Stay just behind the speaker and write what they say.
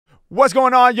What's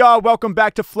going on, y'all? Welcome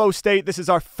back to Flow State. This is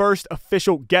our first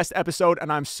official guest episode,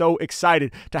 and I'm so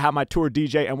excited to have my tour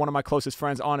DJ and one of my closest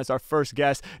friends on as our first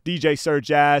guest, DJ Sir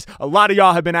Jazz. A lot of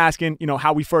y'all have been asking,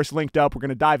 how we first linked up. We're going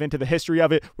to dive into the history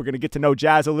of it. We're going to get to know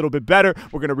Jazz a little bit better.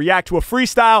 We're going to react to a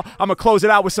freestyle. I'm going to close it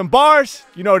out with some bars.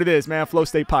 You know what it is, man. Flow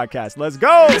State Podcast. Let's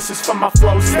go. This is for my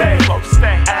Flow State.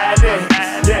 Add it.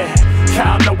 Yeah.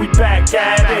 Y'all know we back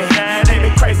at it. Ain't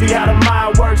it crazy how the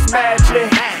mind works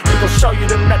magic? We'll show you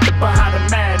the method behind the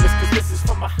madness, because this is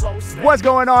for my Flow State. What's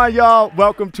going on, y'all?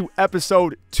 Welcome to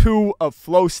episode 2 of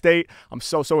Flow State. I'm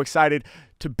so excited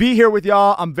to be here with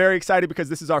y'all. I'm very excited because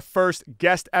this is our first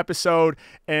guest episode,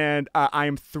 and I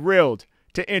am thrilled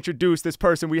to introduce this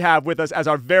person we have with us as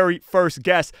our very first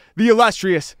guest, the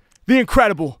illustrious, the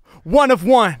incredible, one of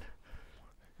one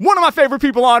of my favorite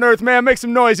people on earth, man. Make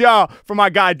some noise, y'all, for my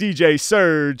guy, DJ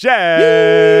Sir Jazz.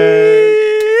 Yay!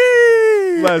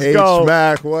 Let's go.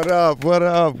 Mack, what up? What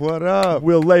up? What up?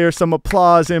 We'll layer some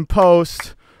applause in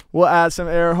post. We'll add some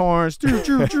air horns. What's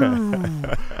going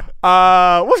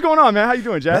on, man? How you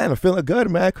doing, Jazz? Man, I'm feeling good,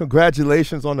 man.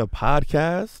 Congratulations on the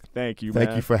podcast. Thank you, man.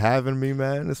 Thank you for having me,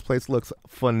 man. This place looks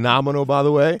phenomenal, by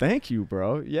the way. Thank you,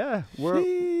 bro. Yeah, we're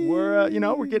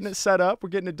getting it set up. We're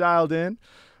getting it dialed in.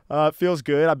 It feels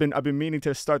good. I've been meaning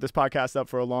to start this podcast up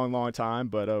for a long time,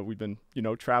 but we've been,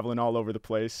 traveling all over the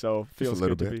place, so it feels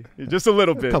good to be. Just a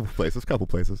little bit. Couple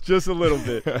places. Just a little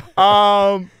bit.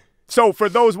 So for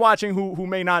those watching who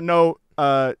may not know,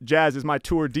 Jazz is my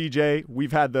tour DJ.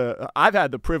 I've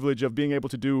had the privilege of being able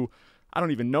to do, I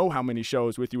don't even know how many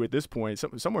shows with you at this point.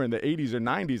 Somewhere in the 80s or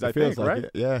 90s, I think, right?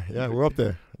 Yeah, we're up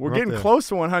there. We're getting close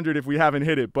to 100 if we haven't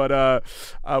hit it. But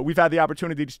we've had the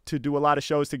opportunity to do a lot of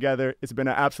shows together. It's been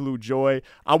an absolute joy.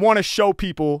 I want to show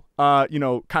people, kind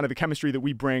of the chemistry that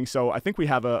we bring. So I think we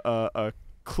have a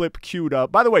clip queued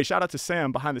up. By the way, shout out to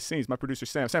Sam behind the scenes, my producer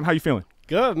Sam. Sam, how you feeling?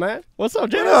 Good, man. What's up,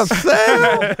 Jazz? What up,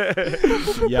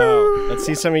 Sam? Yo, let's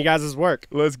see some of you guys' work.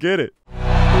 Let's get it.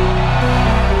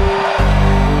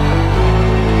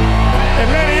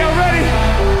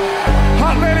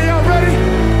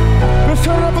 Let's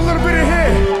turn up a little bit in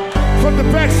here. From the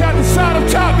back side to side up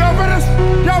top. Y'all with us?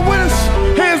 Y'all with us?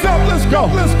 Hands up, let's go.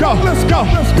 Let's go. Let's go.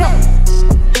 Let's go.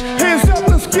 Hands up,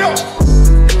 let's go.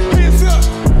 Hands up.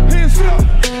 Hands up.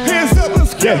 Hands up,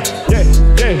 let's go. Yeah.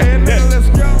 And then let's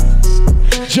go.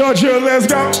 Georgia, let's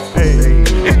go. Hey.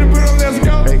 In the middle, let's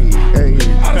go. Hey.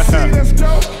 Out of sea, let's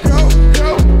go.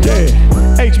 Yeah.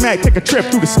 Mack, take a trip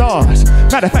through the stars.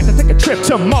 Matter of fact, I take a trip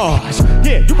to Mars.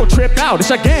 Yeah, you gon' trip out, it's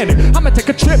gigantic. I'ma take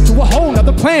a trip to a whole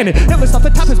nother planet. Illest off the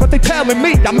top is what they telling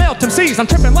me. I melt MCs, I'm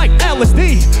tripping like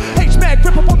LSD. H-Mack,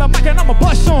 grip up on the mic and I'ma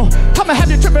bust on. I'ma have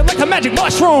you tripping like the magic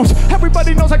mushrooms.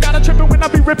 Everybody knows I got a tripping when I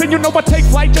be ripping. You know I take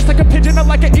flight just like a pigeon or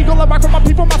like an eagle. I rock for my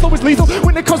people, my flow is lethal.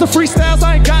 When it comes to freestyles,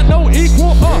 I ain't got no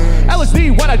equal.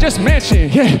 LSD, what I just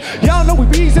mentioned. Yeah, y'all know we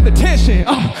be easing the tension.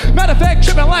 Matter of fact,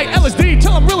 tripping like LSD.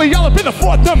 Tell them really y'all up in the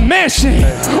fourth dimension.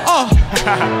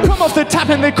 Come off the top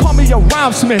and they call me a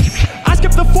rhymesmith. I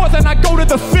skip the fourth and I go to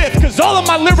the fifth, cause all of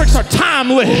my lyrics are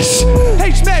timeless.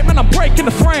 H-Mack, man, I'm breaking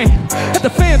the frame. At the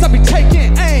fans, I be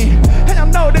taking aim. And I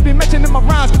know they be mentioning my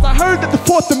rhymes, cause I heard that the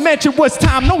fourth dimension was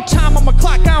time. No time on my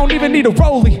clock, I don't even need a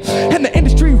rollie. And the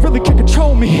industry really can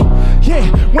control me. Yeah,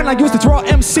 when I use the draw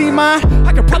MC mind,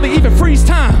 I could probably even freeze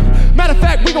time. Matter of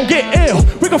fact, we gon' get ill.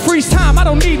 We gon' freeze time, I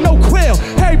don't need no quill.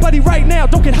 Everybody right now,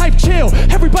 don't get hype, chill.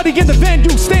 Everybody in the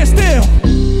venue, stand still.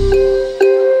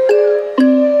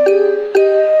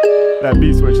 That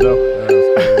beat switch though.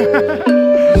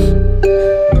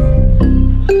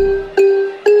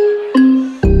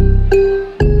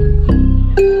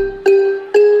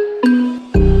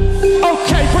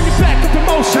 Okay, bring it back up in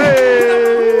motion. Hey.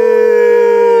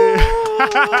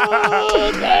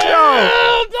 Yo,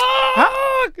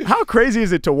 how crazy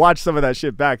is it to watch some of that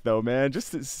shit back though, man?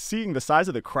 Just seeing the size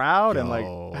of the crowd and like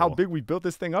how big we built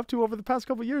this thing up to over the past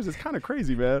couple of years is kind of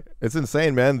crazy, man. It's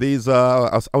insane, man. These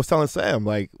I was telling Sam,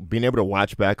 like, being able to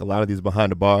watch back a lot of these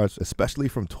behind the bars, especially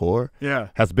from tour,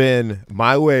 has been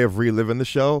my way of reliving the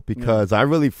show, because I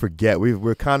really forget.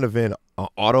 We're kind of in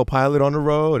autopilot on the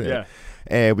road,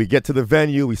 and we get to the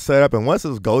venue, we set up, and once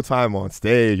it's go time on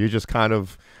stage, you're just kind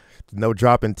of no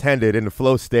drop intended in the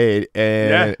flow state,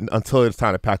 and until it's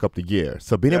time to pack up the gear.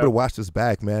 So being able to watch this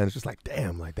back, man, it's just like,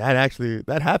 damn, like that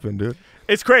happened, dude.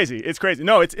 It's crazy. It's crazy.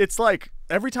 No, it's like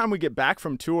every time we get back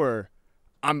from tour,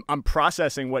 I'm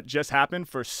processing what just happened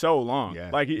for so long.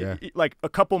 Like a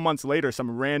couple months later,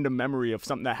 some random memory of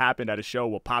something that happened at a show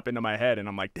will pop into my head, and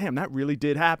I'm like, damn, that really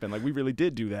did happen. Like, we really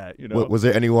did do that, you know? Was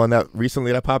there anyone that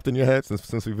recently that popped in your head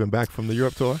since we've been back from the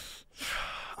Europe tour?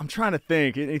 I'm trying to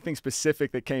think anything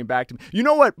specific that came back to me. You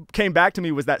know what came back to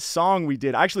me was that song we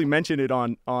did. I actually mentioned it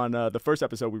on the first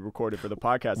episode we recorded for the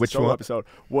podcast. Which the solo one? Episode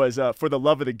was For the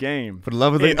Love of the Game. For the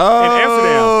Love of the in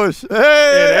Amsterdam.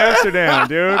 Hey! In Amsterdam,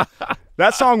 dude.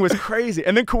 That song was crazy.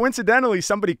 And then coincidentally,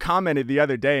 somebody commented the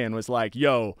other day and was like,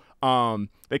 yo,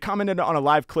 they commented on a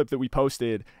live clip that we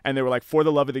posted, and they were like, For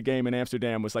the Love of the Game in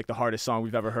Amsterdam was like the hardest song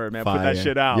we've ever heard, man. Fire. Put that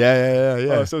shit out.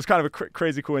 Yeah. So it's kind of a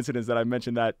crazy coincidence that I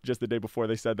mentioned that just the day before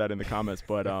they said that in the comments.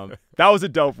 But that was a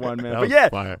dope one, man. But yeah,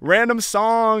 fire. Random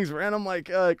songs, random like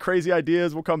crazy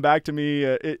ideas will come back to me.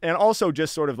 And also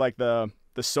just sort of like the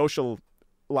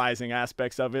socializing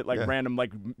aspects of it, like random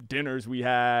like dinners we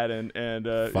had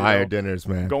and fire dinners,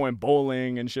 man. Going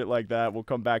bowling and shit like that will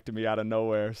come back to me out of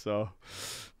nowhere. So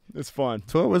it's fun.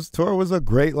 Tour was a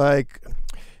great, like,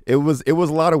 it was a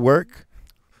lot of work.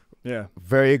 Yeah.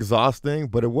 Very exhausting,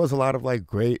 but it was a lot of like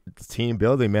great team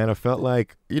building, man. I felt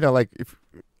like, like if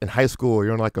in high school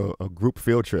you're on like a group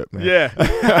field trip, man. Yeah.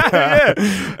 Yeah.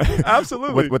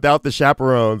 Absolutely. Without the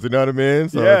chaperones, you know what I mean?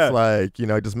 So Yeah. it's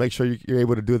like, just make sure you're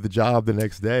able to do the job the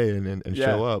next day and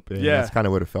show up. And that's kind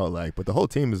of what it felt like. But the whole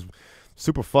team is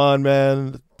super fun,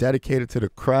 man. Dedicated to the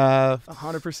craft.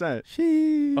 100%.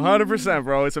 100%,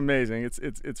 bro. It's amazing.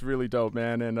 It's really dope,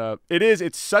 man. And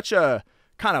it's such a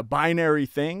kind of binary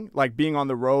thing, like being on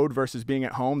the road versus being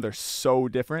at home. They're so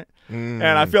different. And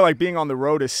I feel like being on the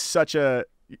road is such a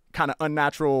kind of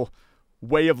unnatural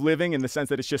way of living in the sense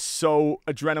that it's just so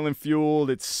adrenaline fueled.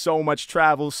 It's so much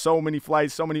travel, so many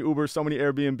flights, so many Ubers, so many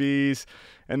Airbnbs.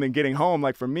 And then getting home,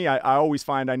 like for me, I always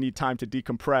find I need time to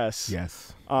decompress.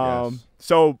 Yes.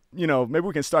 So, maybe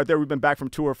we can start there. We've been back from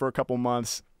tour for a couple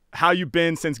months. How you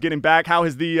been since getting back? How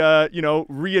has the,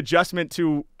 readjustment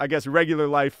to, I guess, regular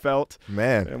life felt?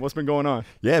 Man. And what's been going on?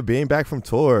 Yeah, being back from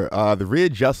tour, the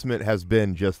readjustment has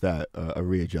been just that, a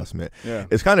readjustment. Yeah.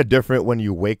 It's kind of different when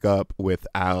you wake up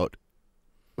without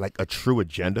like a true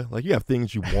agenda. Like you have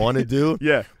things you want to do,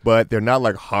 Yeah. but they're not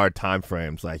like hard time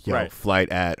frames. Like, Right. flight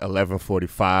at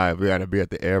 11:45. We got to be at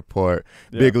the airport.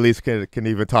 Yeah. Big Elise can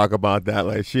even talk about that.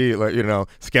 Like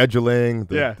scheduling,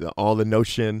 all the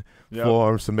Notion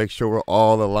forms to make sure we're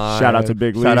all aligned. Shout out to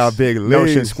Big Elise. Shout out Big Elise.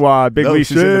 Notion Squad. Big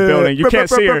Elise is in the building. You can't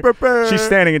see her. She's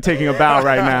standing and taking a bow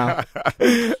right now.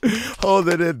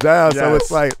 Holding it down. So Yes.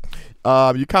 it's like,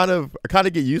 you kind of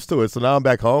get used to it. So now I'm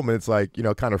back home and it's like,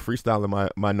 kind of freestyling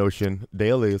my Notion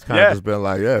daily. It's kind of just been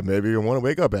like, maybe you want to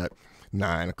wake up at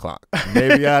 9 o'clock.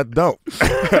 Maybe I don't.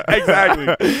 Exactly.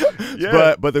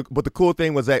 Yeah. But the cool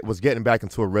thing was getting back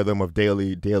into a rhythm of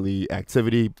daily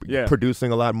activity,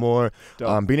 producing a lot more,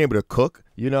 being able to cook,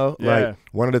 like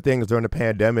one of the things during the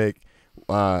pandemic,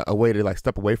 a way to like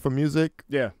step away from music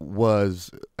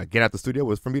was get out the studio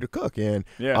was for me to cook. And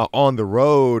on the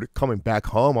road coming back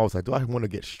home, I was like, do I want to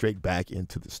get straight back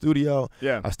into the studio?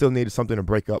 I still needed something to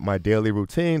break up my daily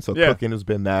routine, so cooking has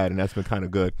been that, and that's been kind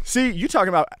of good. See, you talking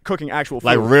about cooking actual food.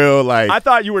 Like real, like I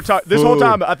thought you were talking this whole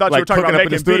time. I thought like you were talking about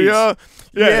cooking up making in the studio.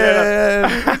 beats.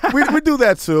 Yeah. we do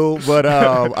that too, but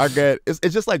I get it's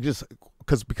just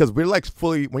because we're like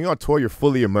fully, when you're on tour, you're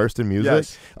fully immersed in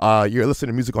music. Yes. You're listening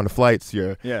to music on the flights.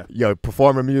 You're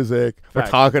performing music. We're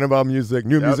talking about music.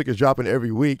 New music is dropping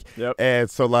every week. And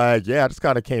so like, I just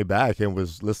kind of came back and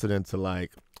was listening to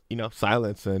like,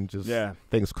 silence and just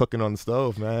things cooking on the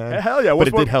stove, man. Hell yeah. But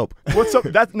it did help. What's up?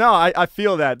 I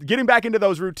feel that. Getting back into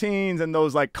those routines and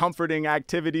those like comforting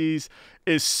activities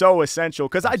is so essential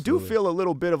because I do feel a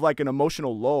little bit of like an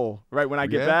emotional lull, right? When I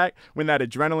get back, when that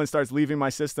adrenaline starts leaving my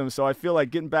system. So I feel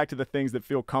like getting back to the things that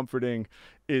feel comforting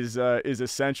is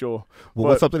essential. Well,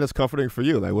 what's something that's comforting for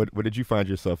you? Like what did you find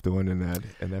yourself doing in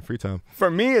that free time?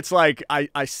 For me, it's like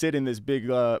I sit in this big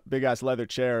ass leather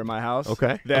chair in my house.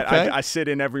 Okay. I sit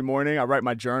in every morning. I write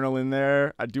my journal in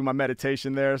there. I do my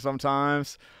meditation there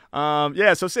sometimes.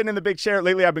 So sitting in the big chair.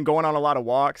 Lately, I've been going on a lot of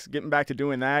walks, getting back to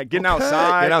doing that, getting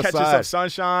outside, catching some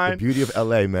sunshine. The beauty of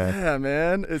LA, man. Yeah,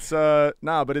 man. It's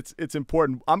but it's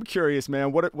important. I'm curious,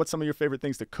 man. What's some of your favorite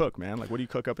things to cook, man? Like, what do you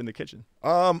cook up in the kitchen?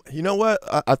 You know what?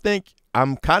 I think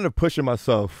I'm kind of pushing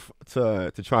myself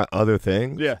to try other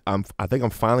things. Yeah. I think I'm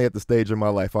finally at the stage in my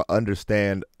life I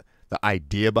understand the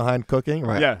idea behind cooking,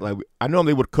 right? Yeah. Like I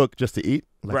normally would cook just to eat,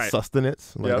 like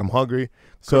sustenance. Like I'm hungry.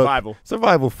 So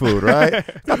survival food, right?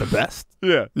 Not the best.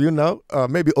 Yeah.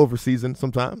 Maybe over seasoned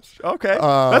sometimes. Okay.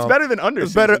 That's better than under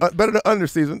seasoned. It's better than under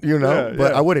seasoned, Yeah,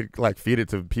 but I wouldn't like feed it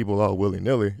to people all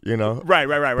willy-nilly, Right.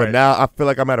 But now I feel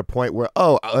like I'm at a point where,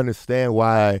 I understand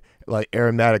why like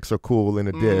aromatics are cool in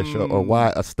a dish, or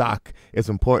why a stock is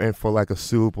important for like a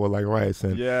soup or like rice,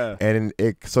 and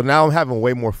so now I'm having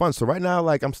way more fun. So right now,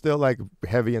 like I'm still like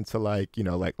heavy into like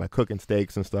like cooking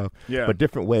steaks and stuff, but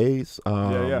different ways.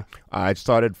 I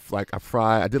started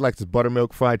I did like this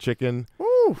buttermilk fried chicken.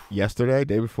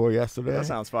 Day before yesterday. That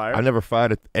sounds fire. I never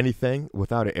fried anything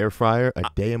without an air fryer a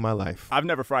day in my life. I've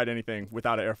never fried anything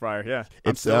without an air fryer. Yeah,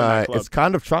 it's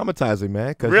kind of traumatizing,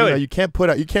 man. Because really? You can't put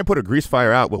a grease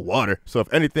fire out with water. So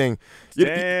if anything, you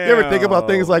ever think about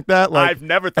things like that? Like I've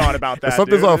never thought about that. If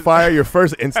something's on fire, your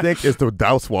first instinct is to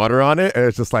douse water on it, and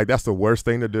it's just like that's the worst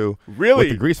thing to do. Really? With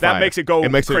the grease fire. That makes it go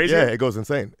crazy. It goes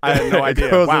insane. I had no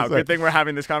idea. Wow, good thing we're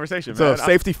having this conversation. So man.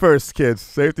 safety first, kids.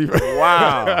 Safety first.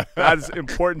 Wow, that's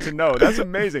important to know. That's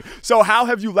amazing. So how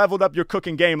have you leveled up your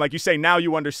cooking game? Like you say, now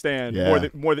you understand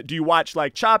more than do you watch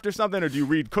like Chopped or something, or do you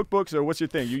read cookbooks, or what's your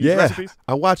thing? You use recipes?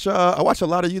 I watch a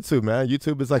lot of YouTube, man.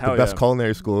 YouTube is like the best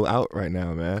culinary school out right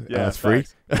now, man. Yeah, it's free.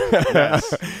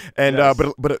 Yes. And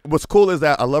but what's cool is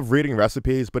that I love reading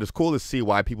recipes, but it's cool to see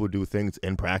why people do things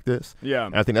in practice. Yeah.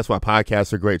 And I think that's why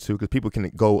podcasts are great too, because people can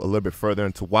go a little bit further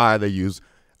into why they use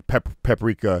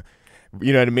paprika.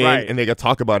 You know what I mean? Right. And they can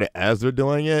talk about it as they're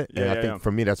doing it. Yeah, and I think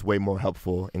for me, that's way more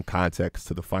helpful in context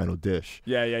to the final dish.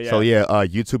 Yeah. So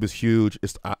YouTube is huge.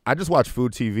 I just watch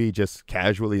food TV just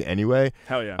casually anyway.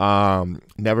 Hell yeah.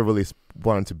 Never really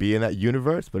wanted to be in that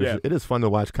universe, but it is fun to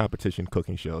watch competition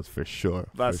cooking shows for sure.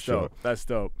 That's dope. That's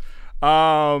dope.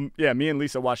 Me and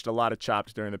Lisa watched a lot of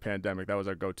Chopped during the pandemic. That was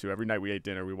our go-to. Every night we ate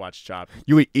dinner, we watched Chopped.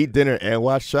 You would eat dinner and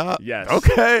watch Chopped? Yes.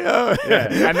 Okay.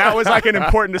 Yeah. And that was like an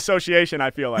important association,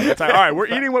 I feel like. It's like, all right, we're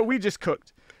eating what we just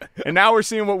cooked. And now we're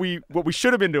seeing what we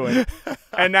should have been doing.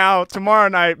 And now tomorrow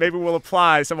night, maybe we'll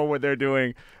apply some of what they're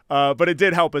doing. But it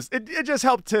did help us. It just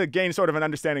helped to gain sort of an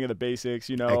understanding of the basics,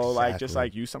 like just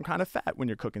like use some kind of fat when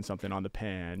you're cooking something on the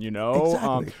pan,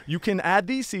 Exactly. You can add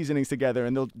these seasonings together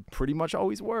and they'll pretty much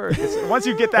always work. Once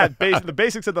you get that the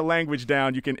basics of the language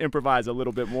down, you can improvise a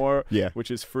little bit more,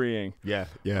 which is freeing. Yeah.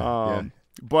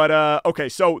 But, okay,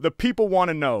 so the people want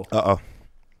to know.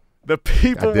 The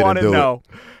people want to know.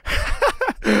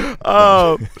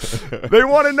 They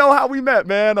want to know how we met,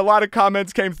 man. A lot of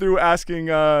comments came through asking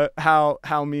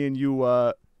how me and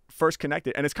you first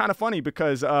connected. And it's kind of funny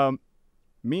because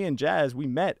me and Jazz, we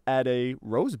met at a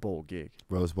Rose Bowl gig.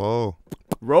 Rose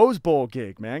Bowl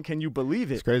gig, man. Can you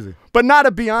believe it? It's crazy. But not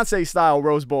a Beyonce-style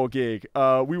Rose Bowl gig.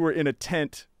 We were in a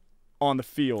tent on the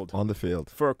field.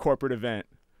 For a corporate event,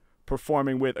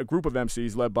 performing with a group of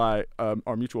MCs led by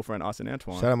our mutual friend Austin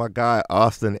Antoine. Shout out my guy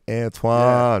Austin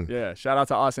Antoine. Yeah. Shout out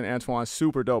to Austin Antoine,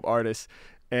 super dope artist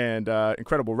and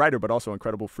incredible writer, but also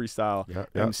incredible freestyle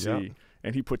MC. Yeah.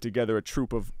 And he put together a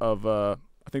troupe of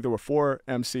I think there were 4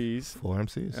 MCs. 4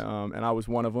 MCs. And I was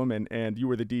one of them, and you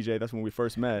were the DJ. That's when we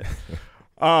first met.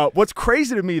 What's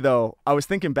crazy to me, though, I was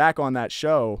thinking back on that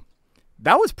show.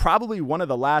 That was probably one of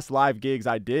the last live gigs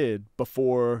I did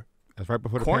before. That's right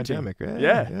before the quarantine. pandemic.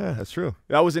 Yeah, that's true.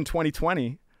 That was in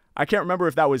 2020. I can't remember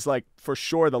if that was like for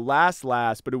sure the last,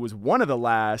 but it was one of the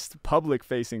last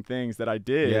public-facing things that I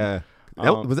did. Yeah,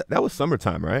 that was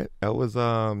summertime, right? That was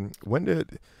when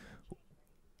did?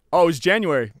 Oh, it was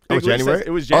January. It was January?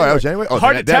 It was January. Oh, that was January? Oh,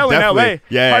 hard to tell in L.A.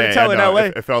 Yeah, hard to tell in L.A.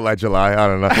 It felt like July. I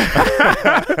don't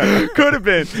know. Could have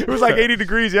been. It was like 80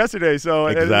 degrees yesterday, so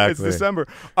it's December.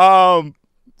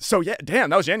 So, yeah,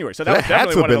 damn, that was January. So that was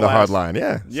definitely one of the last. Had to have been the hard line,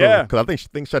 yeah. Yeah. Because I think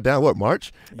things shut down,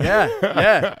 March?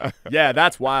 Yeah. Yeah,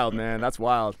 that's wild, man. That's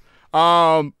wild.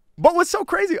 But what's so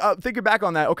crazy, thinking back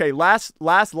on that, okay, last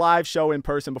live show in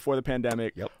person before the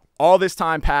pandemic. Yep. All this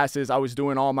time passes. I was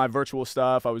doing all my virtual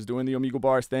stuff. I was doing the Omegle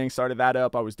Bars thing, started that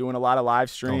up. I was doing a lot of live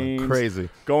streams.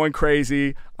 Going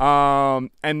crazy. And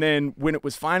then when it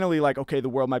was finally like, okay, the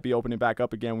world might be opening back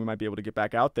up again, we might be able to get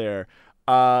back out there.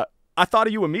 I thought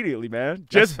of you immediately, man.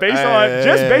 Based on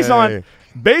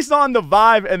the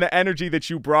vibe and the energy that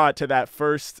you brought to that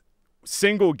first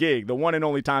single gig, the one and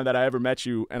only time that I ever met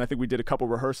you, and I think we did a couple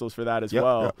rehearsals for that as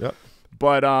well. Yep.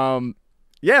 But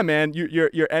yeah, man,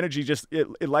 your energy just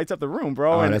it lights up the room,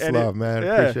 bro. Oh, that's love, man.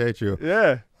 Appreciate you.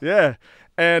 Yeah.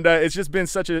 And it's just been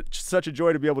such a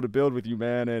joy to be able to build with you,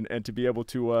 man, and to be able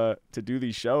to do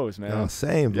these shows, man. Oh,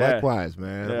 same. Yeah. Likewise,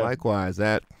 man. Yeah. Likewise.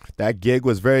 That gig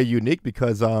was very unique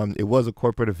because it was a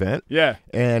corporate event. Yeah.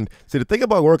 And see, the thing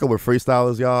about working with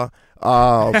freestylers, y'all,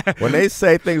 when they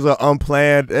say things are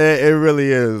unplanned, it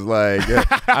really is. Like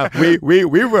we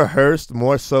rehearsed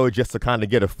more so just to kind of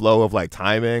get a flow of like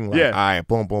timing. Like, all right,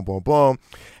 boom, boom, boom, boom.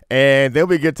 And then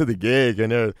we get to the gig,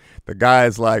 and the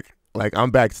guy's like, like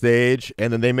I'm backstage,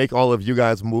 and then they make all of you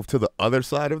guys move to the other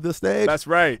side of the stage. That's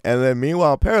right. And then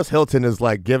meanwhile, Paris Hilton is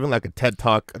like giving like a TED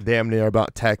talk damn near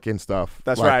about tech and stuff.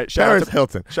 That's like, right. Paris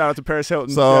Hilton. Shout out to Paris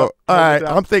Hilton. So, yep. all right,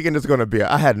 I'm thinking it's going to be,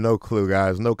 I had no clue,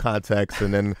 guys, no context.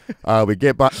 And then we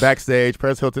get backstage,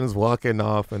 Paris Hilton is walking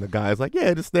off, and the guy's like,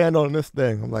 yeah, just stand on this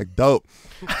thing. I'm like, dope.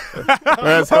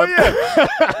 Oh, yeah.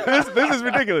 this is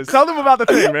ridiculous. Tell them about the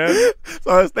thing, man.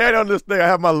 So I stand on this thing. I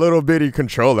have my little bitty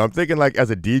controller. I'm thinking, like, as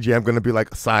a DJ, I'm going to be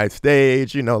like a side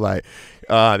stage, you know, like,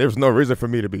 there's no reason for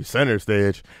me to be center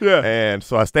stage. Yeah. And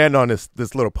so I stand on this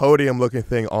little podium looking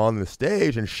thing on the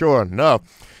stage, and sure enough,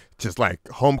 just like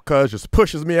home cuz just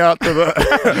pushes me out to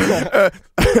the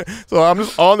so I'm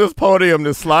just on this podium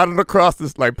just sliding across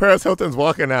this, like Paris Hilton's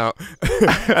walking out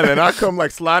and then I come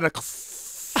like sliding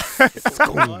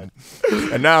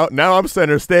and now I'm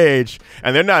center stage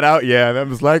and they're not out yet and I'm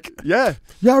just like, yeah,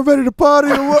 y'all ready to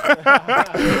party or what?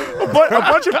 But a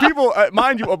bunch of people,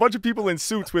 mind you, a bunch of people in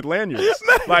suits with lanyards.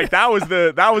 Like that was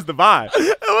the vibe.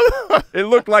 It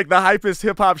looked like the hypest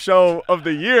hip hop show of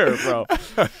the year, bro.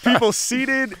 People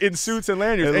seated in suits and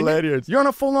lanyards. You're on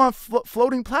a full on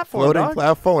floating platform.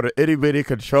 Platform with an itty bitty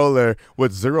controller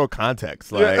with zero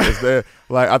context. Like,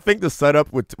 I think the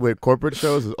setup with corporate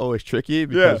shows is always tricky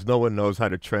because no one knows how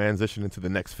to transition into the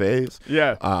next phase.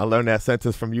 Yeah. I learned that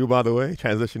sentence from you, by the way.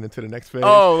 Transition into the next phase.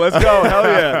 Oh, let's go. Hell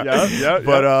yeah.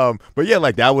 Yeah. But yeah,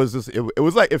 like that was just it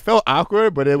was like it felt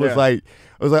awkward, but it was like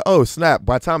oh snap.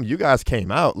 By the time you guys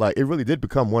came out, like it really did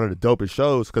become one of the dopest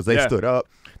shows because they stood up.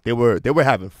 They were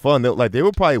having fun. They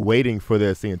were probably waiting for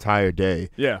this the entire day.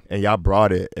 Yeah. And y'all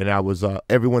brought it, and I was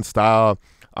everyone's style.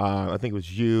 I think it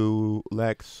was you,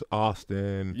 Lex,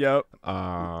 Austin. Yep.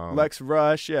 Lex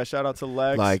Rush. Yeah, shout out to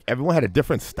Lex. Like, everyone had a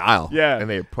different style. Yeah. And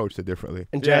they approached it differently.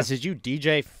 And Jazz, did you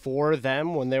DJ for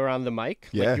them when they were on the mic?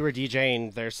 Yeah. Like, you were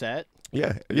DJing their set?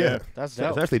 Yeah. That's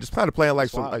dope. Essentially, just kind of playing like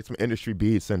some industry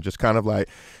beats and just kind of like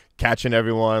catching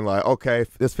everyone like, okay,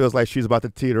 this feels like she's about to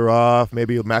teeter off.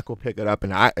 Maybe Mack will pick it up.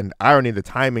 And irony, the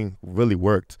timing really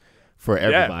worked for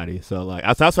everybody. Yeah. So like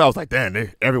that's why I was like,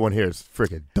 damn, everyone here is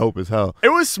freaking dope as hell. It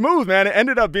was smooth, man. It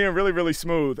ended up being really, really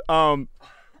smooth. And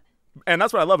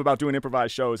that's what I love about doing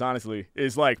improvised shows, honestly,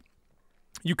 is like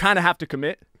you kind of have to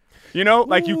commit. You know,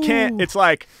 like you can't, it's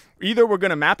like either we're going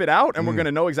to map it out and we're going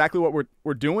to know exactly what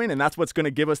we're doing and that's what's going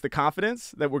to give us the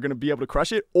confidence that we're going to be able to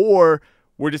crush it, or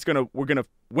we're gonna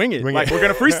wing it. We're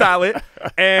gonna freestyle it,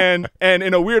 and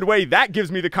in a weird way that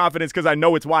gives me the confidence because I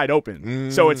know it's wide open.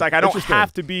 So it's like I don't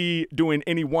have to be doing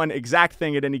any one exact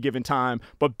thing at any given time,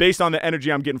 but based on the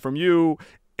energy I'm getting from you,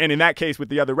 and in that case with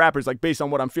the other rappers, like based on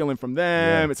what I'm feeling from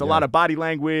them, it's a lot of body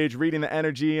language, reading the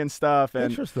energy and stuff. And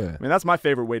interesting. I mean, that's my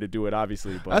favorite way to do it,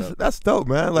 obviously. But that's dope,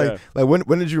 man. Like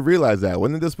when did you realize that?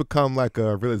 When did this become like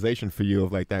a realization for you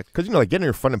of like that? Because like getting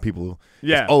in front of people,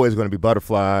 it's always going to be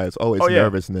butterflies, always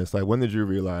nervousness. Like when did you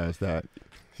realize that?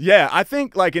 Yeah, I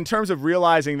think like in terms of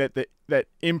realizing that that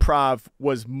improv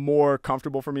was more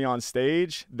comfortable for me on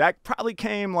stage, that probably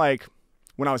came like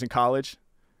when I was in college.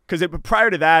 Because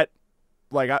prior to that,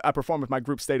 like I performed with my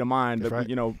group State of Mind,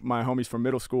 you know, my homies from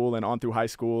middle school and on through high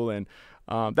school, and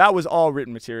that was all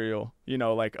written material. You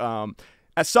know, like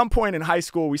at some point in high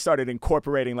school, we started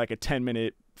incorporating like a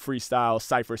 10-minute freestyle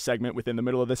cypher segment within the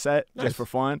middle of the set just for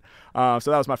fun. So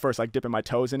that was my first like dipping my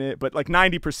toes in it. But like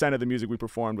 90% of the music we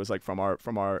performed was like from our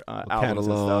albums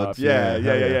and stuff.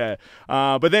 Yeah.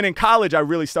 But then in college, I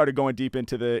really started going deep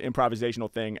into the improvisational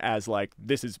thing as like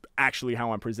this is actually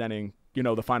how I'm presenting, you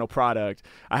know, the final product.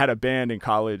 I had a band in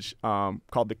college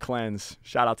called The Cleanse.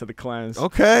 Shout out to The Cleanse.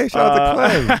 Okay, shout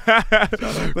out to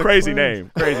Cleanse. Crazy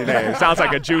name. Sounds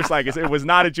like a juice. Like it was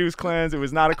not a juice cleanse. It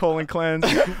was not a colon cleanse.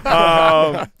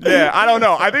 Yeah, I don't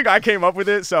know. I think I came up with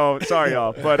it. So sorry,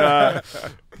 y'all.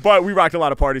 But we rocked a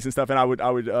lot of parties and stuff, and I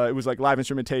would it was like live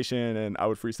instrumentation, and I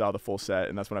would freestyle the full set,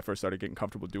 and that's when I first started getting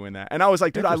comfortable doing that. And I was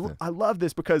like, dude, I love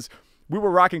this because we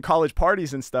were rocking college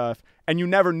parties and stuff, and you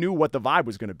never knew what the vibe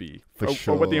was going to be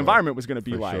or what the environment was going to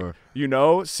be like, you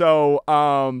know? So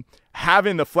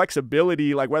having the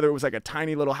flexibility, like whether it was like a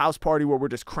tiny little house party where we're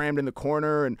just crammed in the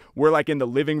corner and we're like in the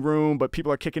living room, but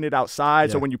people are kicking it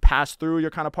outside. So when you pass through,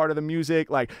 you're kind of part of the music.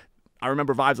 Like I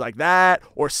remember vibes like that,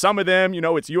 or some of them, you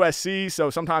know, it's USC. So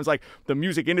sometimes like the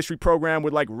music industry program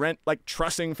would like rent like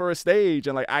trussing for a stage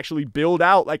and like actually build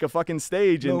out like a fucking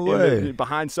stage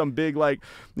behind some big like,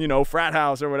 you know, frat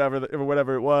house or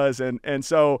whatever it was. And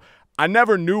so I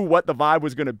never knew what the vibe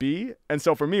was going to be. And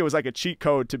so for me, it was like a cheat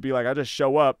code to be like, I just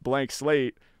show up blank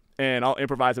slate and I'll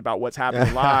improvise about what's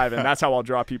happening live. And that's how I'll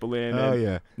draw people in.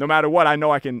 No matter what, I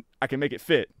know I can make it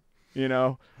fit, you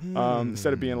know,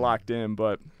 instead of being locked in.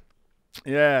 But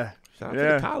yeah. Shout out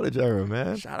to the college era,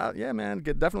 man. Shout out, yeah, man.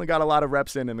 Definitely got a lot of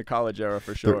reps in the college era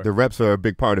for sure. The reps are a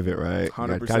big part of it, right?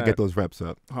 100%. Gotta get those reps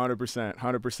up. 100%,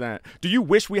 100%. Do you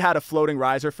wish we had a floating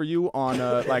riser for you on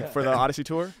like for the Odyssey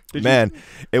tour?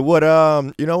 It would.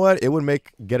 You know what? It would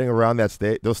make getting around those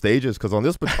stages, because on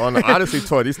the Odyssey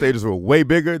tour, these stages were way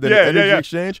bigger than the Energy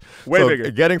Exchange. Way bigger.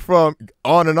 Getting from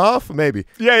on and off, maybe.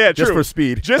 Yeah, just true. for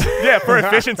speed. For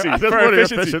efficiency. For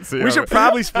efficiency. We should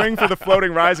probably spring for the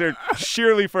floating riser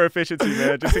sheerly for efficiency,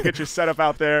 man, just to get your setup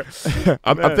out there.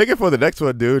 I'm thinking for the next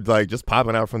one, dude, like just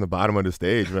popping out from the bottom of the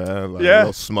stage, man. Like a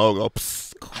little smoke,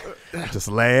 just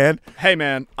land. Hey,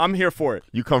 man, I'm here for it.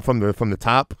 You come from the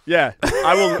top. Yeah,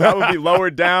 I will be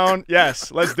lowered down.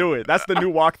 Yes, let's do it. That's the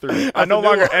new walkthrough. I no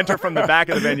longer enter from the back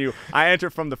of the venue. I enter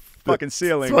from the fucking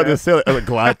ceiling. The ceiling, the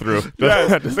glide through.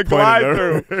 The glide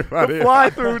through. The fly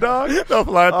through, dog. The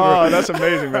fly through. Oh, that's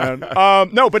amazing, man.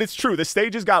 No, but it's true. The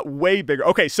stages got way bigger.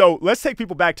 Okay, so let's take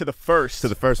people back to the first. To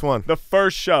the first one. The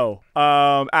first show.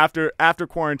 After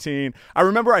quarantine, I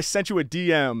remember I sent you a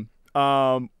DM.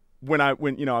 When I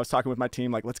was talking with my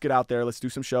team, like, let's get out there, let's do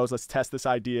some shows, let's test this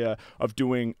idea of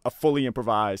doing a fully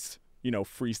improvised,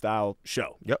 freestyle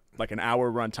show. Yep. Like an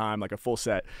hour runtime, like a full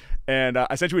set. And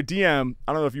I sent you a DM,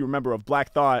 I don't know if you remember, of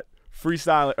Black Thought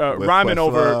freestyle rhyming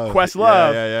over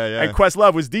Questlove. Yeah. And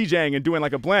Questlove was DJing and doing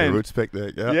like a blend. The Roots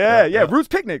Picnic. Yeah. Roots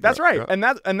Picnic. That's right.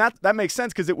 Yeah. And that makes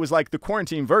sense because it was like the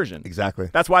quarantine version. Exactly.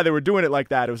 That's why they were doing it like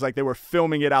that. It was like they were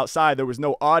filming it outside. There was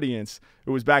no audience. It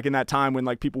was back in that time when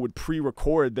like people would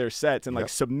pre-record their sets and like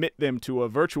submit them to a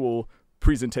virtual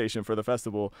presentation for the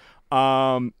festival.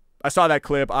 I saw that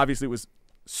clip. Obviously, it was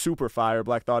super fire.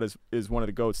 Black Thought is one of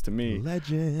the GOATs to me.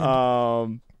 Legend.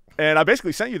 And I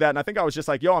basically sent you that, and I think I was just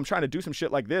like, yo, I'm trying to do some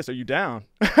shit like this. Are you down?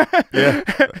 Yeah,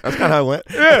 that's kind of how it went.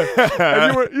 Yeah.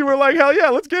 And you were like, hell yeah,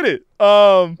 let's get it.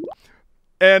 Oh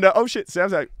shit, Sam,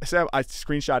 I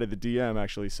screenshotted the DM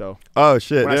actually. So oh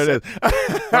shit, there it is.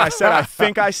 When I said I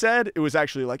think I said, it was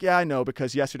actually like, yeah, I know,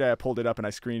 because yesterday I pulled it up and I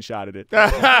screenshotted it.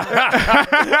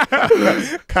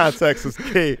 Context is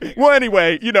key. Well,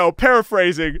 anyway,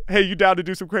 paraphrasing. Hey, you down to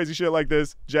do some crazy shit like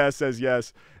this? Jazz says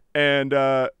yes, and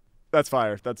that's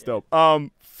fire. That's dope.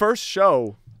 First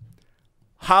show,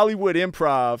 Hollywood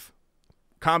Improv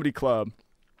Comedy Club.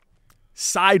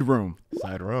 Side room.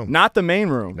 Not the main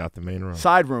room.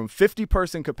 Side room.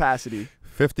 50-person capacity.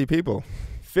 50 people.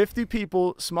 50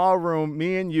 people, small room,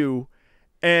 me and you.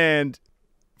 And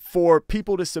for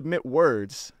people to submit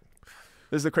words,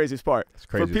 this is the craziest part.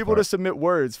 For people to submit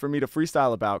words for me to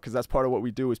freestyle about, because that's part of what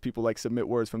we do is people like submit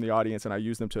words from the audience and I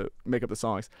use them to make up the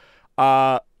songs.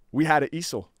 We had an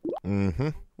easel. Mm-hmm.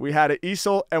 We had an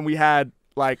easel and we had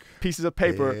like pieces of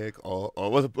paper.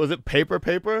 Was it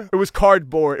paper? It was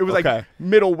cardboard. It was like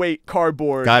middleweight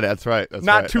cardboard. Got it. That's right.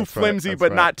 Not too flimsy,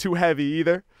 but not too heavy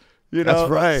either. That's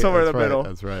right. Somewhere in the middle.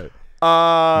 That's right.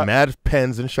 Mad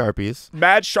pens and Sharpies.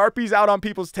 Mad Sharpies out on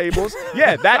people's tables.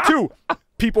 Yeah, that too.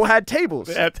 People had tables.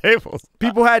 They had tables.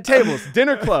 People had tables.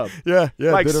 Dinner club. Yeah.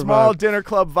 Like small dinner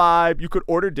club vibe. You could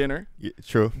order dinner. Yeah,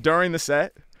 true. During the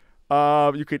set.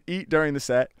 You could eat during the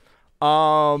set.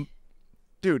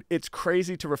 Dude, it's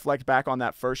crazy to reflect back on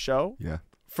that first show. Yeah.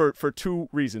 For two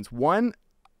reasons. One,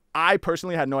 I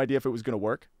personally had no idea if it was going to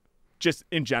work. Just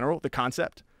in general, the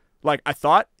concept. Like I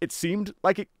thought it seemed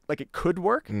like it could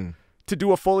work to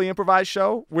do a fully improvised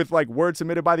show with like words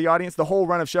submitted by the audience. The whole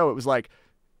run of show, it was like,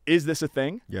 is this a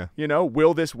thing? Yeah.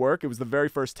 Will this work? It was the very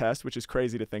first test, which is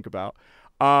crazy to think about.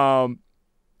 And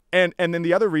then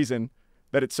the other reason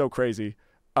that it's so crazy,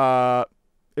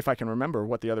 if I can remember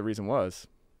what the other reason was,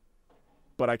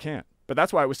 but I can't. But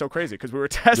that's why it was so crazy, because we were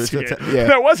testing it. Yeah.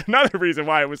 There was another reason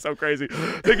why it was so crazy.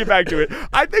 Thinking back to it,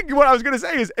 I think what I was going to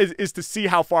say is to see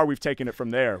how far we've taken it from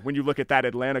there. When you look at that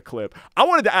Atlanta clip, I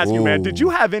wanted to ask you, man, did you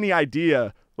have any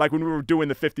idea, like when we were doing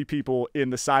the 50 people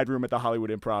in the side room at the Hollywood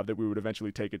Improv, that we would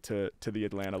eventually take it to the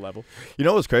Atlanta level? You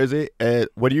know what's crazy?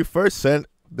 When you first sent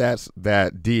that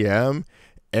DM,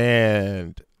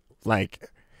 and like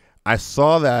I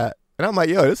saw that. And I'm like,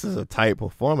 yo, this is a tight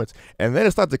performance. And then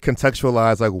it started to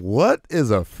contextualize, like, what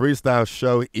is a freestyle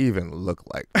show even look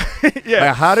like?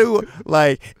 Yeah.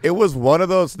 Like, it was one of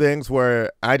those things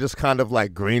where I just kind of,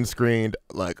 like, green screened,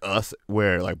 like, us,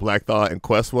 where, like, Black Thought and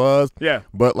Quest was. Yeah.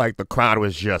 But, like, the crowd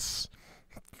was just,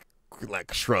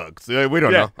 like, shrugs. We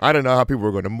don't know. I didn't know how people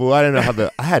were going to move. I didn't know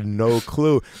I had no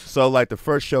clue. So, like, the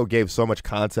first show gave so much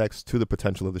context to the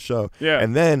potential of the show. Yeah.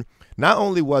 And then, not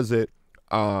only was it,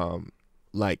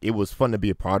 like it was fun to be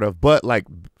a part of, but like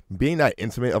being that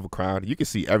intimate of a crowd, you can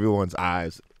see everyone's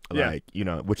eyes, like,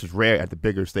 which is rare at the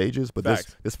bigger stages. But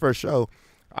this first show,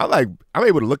 I'm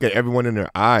able to look at everyone in their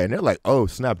eye and they're like, oh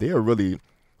snap, they are really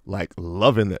like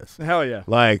loving this. Hell yeah.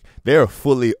 Like they're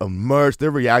fully immersed.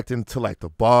 They're reacting to like the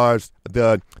bars,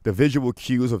 the visual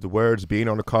cues of the words being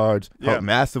on the cards help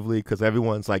massively because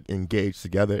everyone's like engaged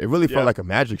together. It really felt like a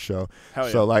magic show. Hell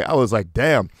so like I was like,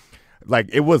 damn. Like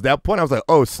it was that point I was like,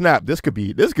 oh snap, this could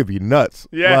be nuts.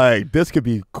 Yeah. Like this could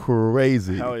be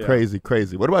crazy. Hell yeah.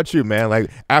 Crazy. What about you, man? Like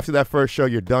after that first show,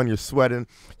 you're done, you're sweating,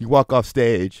 you walk off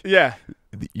stage. Yeah.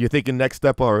 You're thinking next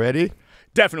step already?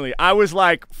 Definitely. I was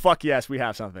like, fuck yes, we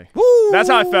have something. Woo! That's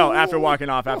how I felt after walking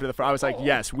off after the I was like,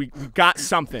 yes, we got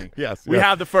something. Yes. We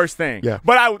have the first thing. Yeah.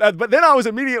 But then I was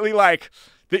immediately like,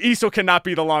 the easel cannot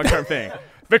be the long-term thing.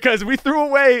 Because we threw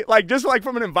away, like, just like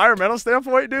from an environmental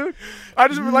standpoint, dude. I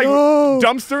just like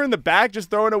dumpster in the back, just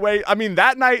throwing away. I mean,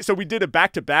 that night, so we did a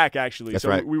back-to-back, actually. That's so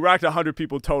right. we rocked 100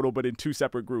 people total, but in 2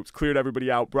 separate groups. Cleared everybody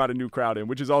out, brought a new crowd in,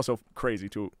 which is also crazy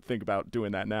to think about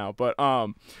doing that now. But,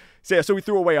 so we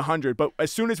threw away 100. But as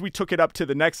soon as we took it up to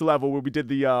the next level where we did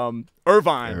the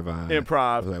Irvine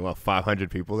improv. It was like,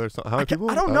 500 people or something? How many people?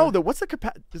 I don't know. What's the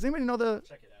capacity? Does anybody know the?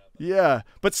 Check it out. Yeah,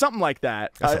 but something like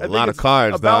that. That's a lot of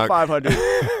cars, about dog. 500.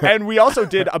 And we also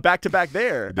did a back-to-back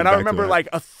there. And I remember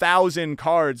like 1,000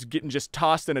 cards getting just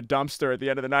tossed in a dumpster at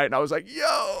the end of the night. And I was like,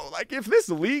 yo, like if this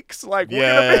leaks, like we're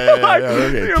gonna be like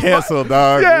we're getting canceled,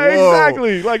 dog. Yeah, Whoa.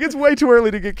 exactly. Like it's way too early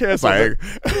to get canceled. Like,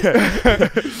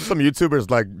 some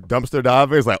YouTubers like dumpster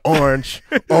divers, like orange,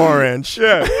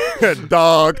 yeah,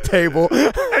 dog table.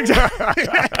 Exactly.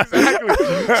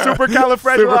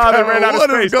 Supercalifragilistic. They ran out of space.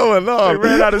 What is going on? They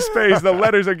ran out of space. The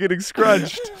letters are getting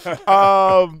scrunched.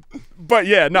 But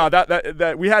yeah, no,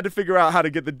 that we had to figure out how to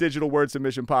get the digital word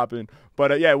submission popping.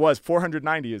 But yeah, it was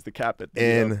 490 is the cap at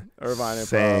the Irvine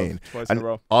Improv twice in a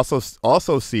row.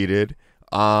 Also seated.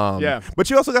 Yeah. But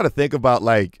you also got to think about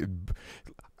like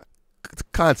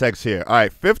context here. All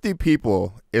right, 50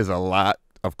 people is a lot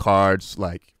of cards,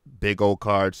 like big old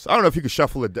cards. I don't know if you could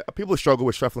shuffle a deck. People struggle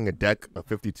with shuffling a deck of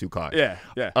 52 cards. Yeah.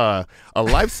 A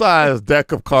life-size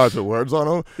deck of cards with words on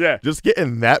them. Yeah. Just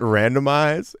getting that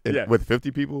randomized with 50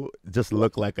 people just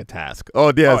look like a task.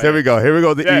 Oh, yes. Here we go. Here we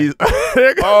go. The ease.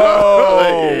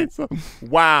 Oh.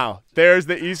 Wow. There's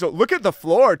the easel. Look at the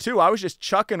floor, too. I was just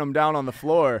chucking them down on the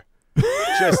floor.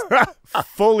 Just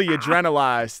fully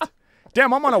adrenalized.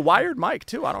 Damn, I'm on a wired mic,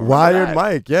 too. I don't remember Wired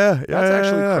that. mic. Yeah. That's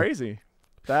actually crazy.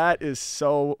 That is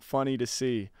so funny to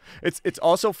see. It's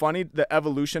also funny the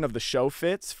evolution of the show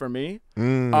fits for me.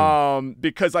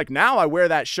 Because like now I wear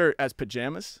that shirt as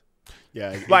pajamas.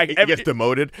 Yeah, like it gets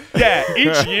demoted. Yeah,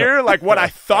 each year, like what I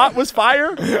thought was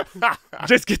fire,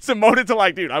 just gets demoted to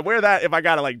like, dude, I wear that if I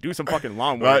gotta like do some fucking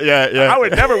lawn work. Yeah. I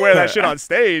would never wear that shit on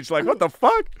stage. Like, what the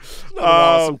fuck?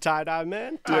 Some tie dye,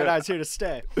 man. Tie dye's here to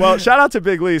stay. Well, shout out to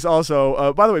Big Lease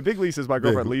also. By the way, Big Lease is my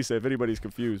girlfriend Lisa. If anybody's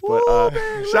confused, but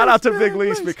shout out to Big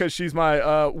Lease because she's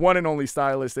my one and only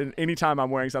stylist. And anytime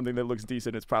I'm wearing something that looks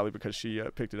decent, it's probably because she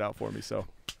picked it out for me. So.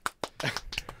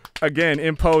 Again,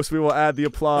 in post, we will add the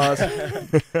applause.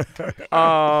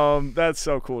 That's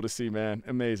so cool to see, man.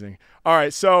 Amazing. All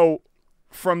right, so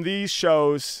from these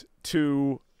shows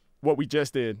to what we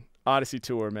just did, Odyssey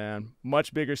Tour, man.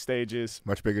 Much bigger stages.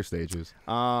 Much bigger stages.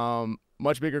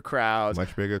 Much bigger crowds.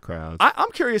 Much bigger crowds.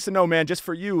 I'm curious to know, man, just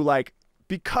for you, like,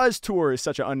 because tour is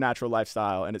such an unnatural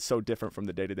lifestyle and it's so different from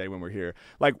the day-to-day when we're here,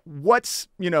 like, what's,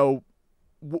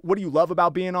 what do you love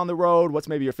about being on the road? What's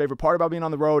maybe your favorite part about being on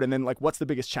the road? And then, like, what's the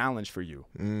biggest challenge for you?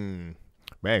 Man,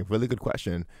 really good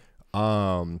question.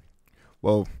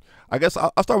 Well, I guess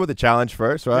I'll start with the challenge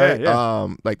first, right? Yeah.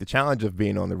 Like, the challenge of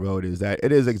being on the road is that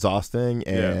it is exhausting,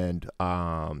 and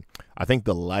I think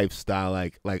the lifestyle,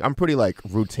 like I'm pretty like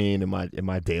routine in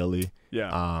my daily.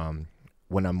 Yeah.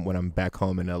 When I'm back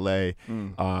home in LA,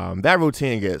 that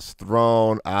routine gets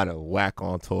thrown out of whack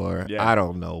on tour. Yeah. I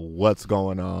don't know what's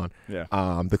going on. Yeah.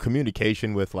 The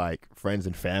communication with like friends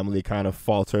and family kind of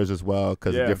falters as well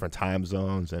because of different time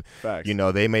zones, and Facts.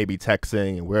 they may be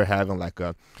texting and we're having like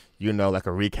a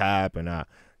recap, and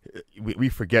we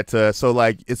forget to. So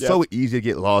like it's so easy to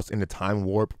get lost in the time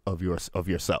warp of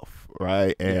yourself,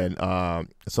 right? And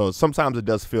so sometimes it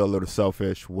does feel a little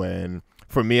selfish when,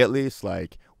 for me at least,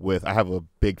 like. I have a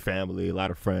big family, a lot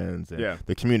of friends, and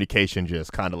the communication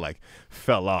just kind of like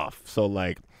fell off. So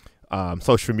like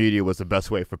social media was the best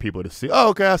way for people to see, oh,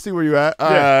 okay, I see where you're at. All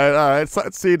right.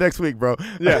 See you next week, bro.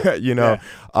 Yeah.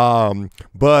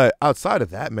 But outside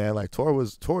of that, man, like tour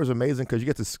was amazing because you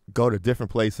get to go to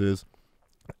different places.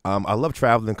 I love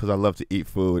traveling because I love to eat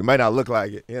food. It might not look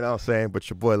like it, you know what I'm saying, but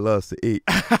your boy loves to eat.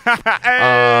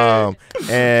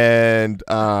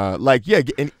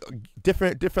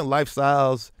 Different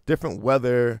lifestyles, different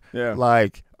weather. Yeah.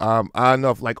 Like I don't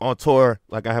know if like on tour,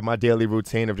 like I have my daily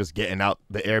routine of just getting out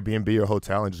the Airbnb or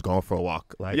hotel and just going for a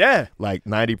walk. Like, like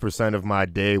 90% of my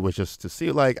day was just to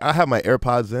see, like, I have my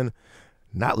AirPods in,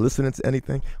 not listening to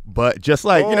anything, but just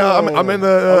like, you know, I'm in the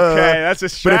okay, that's a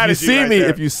strategy. But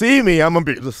if you see me, I'm gonna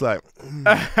be just like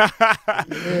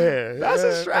that's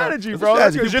a strategy, bro.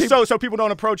 That's just so people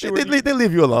don't approach you. They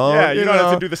leave you alone. Yeah, you don't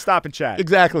have to do the stop and chat.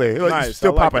 Exactly. Nice.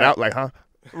 Still popping out like, huh?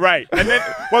 Right. And then,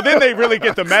 well, then they really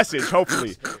get the message,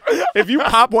 hopefully. If you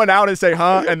pop one out and say,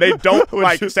 huh, and they don't,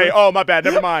 like, say, oh, my bad,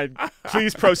 never mind,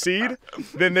 please proceed,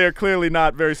 then they're clearly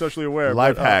not very socially aware.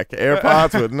 Life hack.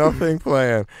 AirPods with nothing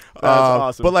planned. That's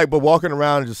awesome. But walking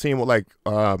around and just seeing what, like,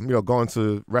 you know, going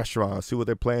to restaurants, see what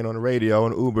they're playing on the radio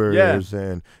and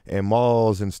Ubers and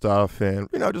malls and stuff, and,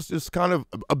 you know, just kind of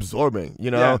absorbing,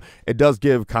 you know. It does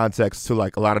give context to,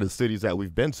 like, a lot of the cities that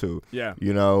we've been to,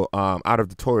 you know, out of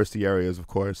the touristy areas, of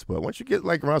course. But once you get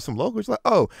like around some locals, like,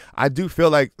 oh, I do feel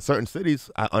like certain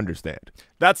cities I understand.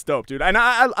 That's dope, dude. And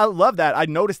I love that. I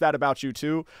noticed that about you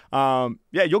too. Yeah,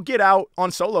 you'll get out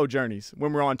on solo journeys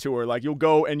when we're on tour. Like you'll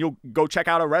go check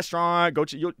out a restaurant,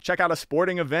 you'll check out a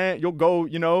sporting event. You'll go,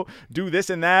 you know, do this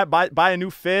and that, buy a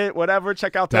new fit, whatever.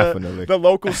 Check out the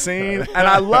local scene. And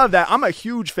I love that. I'm a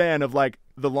huge fan of like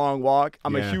the long walk.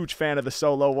 I'm a huge fan of the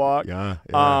solo walk.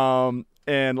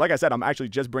 And like I said, I'm actually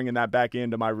just bringing that back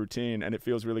into my routine, and it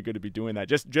feels really good to be doing that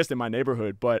just in my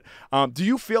neighborhood. But do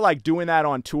you feel like doing that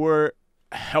on tour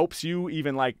helps you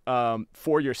even like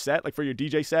for your set, like for your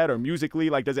DJ set or musically?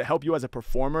 Like, does it help you as a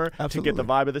performer to get the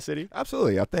vibe of the city?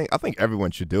 Absolutely. I think everyone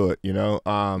should do it, you know,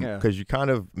 because you kind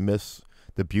of miss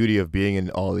the beauty of being in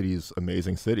all of these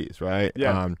amazing cities, right?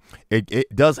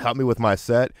 It does help me with my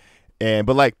set,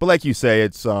 but like you say,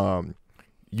 it's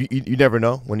You never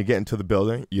know when you get into the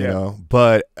building, you know,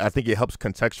 but I think it helps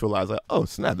contextualize, like, oh,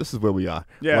 snap, this is where we are.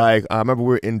 Like, I remember we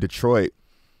were in Detroit,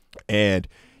 and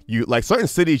like certain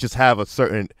cities just have a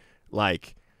certain,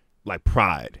 like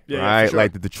pride, right? Sure.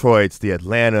 Like the Detroits, the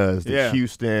Atlantas, the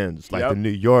Houstons, like the New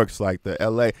Yorks, like the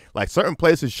LA, like certain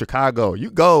places, Chicago,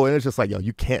 you go and it's just like, yo,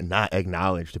 you can't not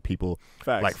acknowledge the people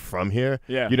like from here.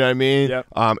 You know what I mean?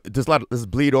 There's a lot of this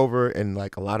bleed over in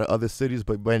like a lot of other cities,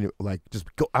 but when like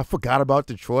I forgot about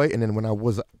Detroit, and then when I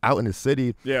was out in the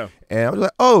city, and I was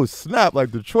like, oh snap,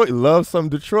 like Detroit loves some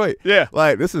Detroit.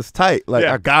 Like this is tight. Like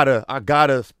I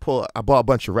gotta pull. I bought a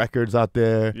bunch of records out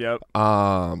there.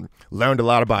 Learned a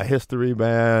lot about history,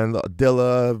 man.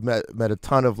 Dilla met a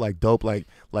ton of like dope like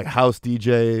house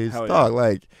DJs. Dog,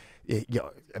 like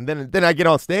and then I get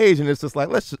on stage and it's just like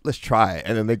let's try it,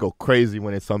 and then they go crazy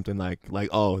when it's something like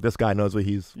oh, this guy knows what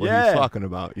he's talking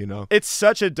about, you know. It's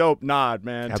such a dope nod,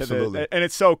 man. Absolutely. And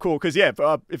it's so cool because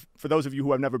for those of you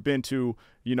who have never been to,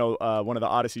 you know, one of the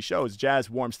Odyssey shows, Jazz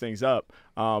warms things up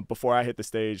before I hit the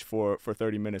stage for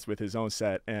 30 minutes with his own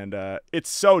set, and it's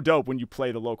so dope when you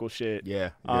play the local shit.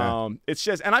 It's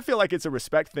just, and I feel like it's a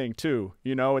respect thing too,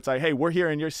 you know. It's like, hey, we're here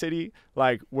in your city,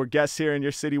 like we're guests here in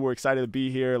your city, we're excited to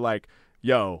be here, like,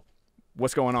 yo,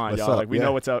 what's going on, y'all? Like, we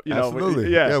know what's up. You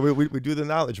Absolutely. know, we do the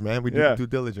knowledge, man. We do due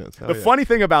diligence. The funny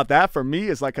thing about that for me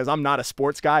is like, because I'm not a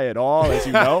sports guy at all, as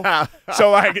you know.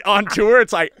 So like on tour,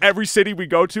 it's like every city we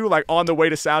go to, like on the way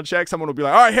to sound check, someone will be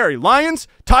like, all right, Harry, Lions,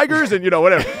 Tigers, and you know,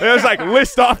 whatever. And it's like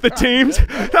list off the teams.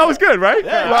 That was good, right?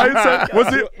 Lions,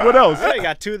 what else? Yeah, you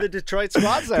got two of the Detroit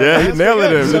squads there. Yeah, he nailed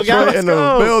it. Detroit in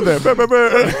the building.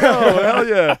 Oh, hell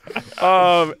yeah.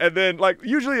 And then like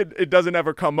usually it doesn't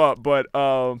ever come up, but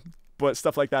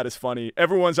stuff like that is funny.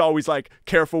 Everyone's always like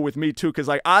careful with me too, because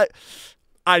like I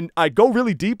go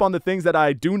really deep on the things that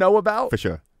I do know about. For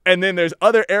sure. And then there's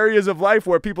other areas of life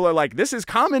where people are like, this is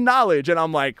common knowledge, and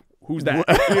I'm like, who's that?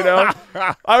 You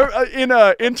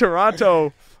know? In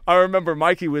Toronto, I remember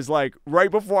Mikey was like, right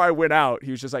before I went out,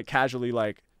 he was just like casually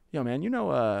like, yo man, you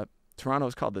know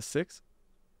Toronto's called the Six?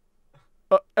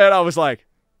 And I was like,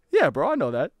 yeah bro, I know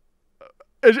that.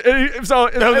 So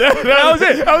that was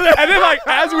it. And then like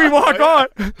as we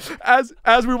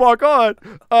walk on,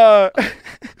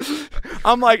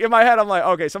 I'm like in my head, I'm like,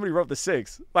 okay, somebody wrote the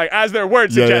Six, like as their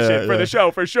word suggestion for the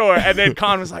show for sure. And then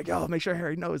Con was like, yo, make sure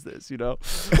Harry knows this, you know.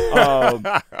 So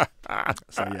yeah,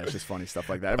 it's just funny stuff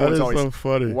like that. Everyone's always so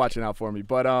funny watching out for me,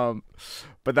 but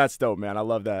that's dope, man. I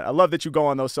love that. I love that you go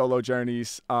on those solo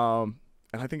journeys.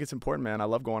 And I think it's important, man. I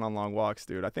love going on long walks,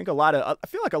 dude. I feel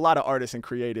like a lot of artists and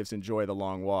creatives enjoy the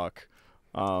long walk.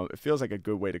 It feels like a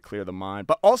good way to clear the mind,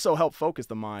 but also help focus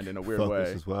the mind in a weird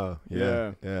way. As well.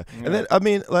 Yeah. And then, I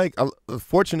mean, like,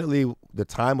 fortunately, the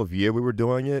time of year we were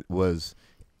doing it was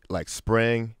like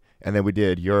spring, and then we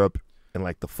did Europe in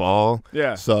like the fall.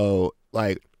 Yeah. So,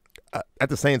 like, at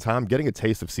the same time, getting a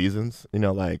taste of seasons, you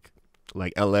know, like,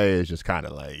 like LA is just kind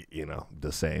of like, you know,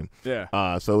 the same.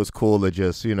 Yeah. So it was cool to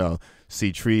just, you know,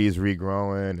 see trees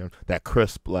regrowing and that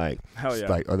crisp, like, hell yeah.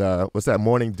 like what's that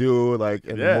morning dew, like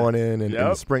in the morning and in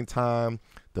the springtime,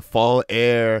 the fall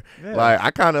air. Yeah. Like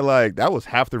I kind of like, that was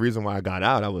half the reason why I got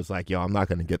out. I was like, yo, I'm not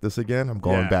going to get this again. I'm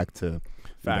going back to,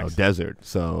 you know, desert.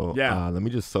 So let me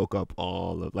just soak up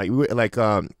all of, like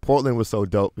Portland was so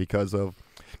dope because of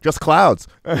just clouds.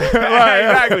 Right,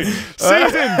 exactly.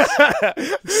 Seasons.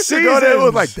 Seasons. It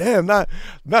was like, damn, not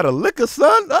a lick of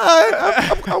sun.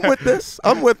 I'm with this.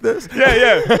 I'm with this.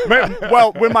 Yeah.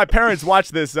 Well, when my parents watch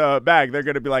this back, they're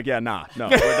gonna be like, no,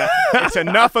 it's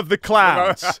enough of the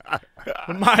clouds.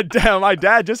 My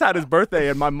dad just had his birthday,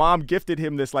 and my mom gifted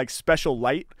him this like special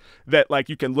light that like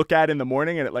you can look at in the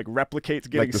morning, and it like replicates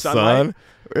getting like the sunlight. Sun?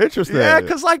 Interesting. Yeah,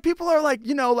 because like people are like,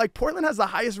 you know, like Portland has the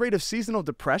highest rate of seasonal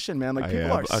depression, man. Like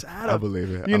people are sad. I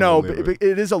believe it. You know,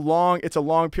 it is a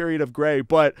long period of gray,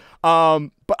 but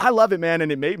I love it, man,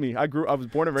 and it made me. I was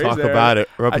born and raised there. Talk about it.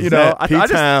 Represent. You know,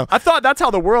 P-Town. I thought that's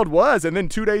how the world was, and then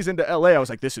 2 days into LA, I was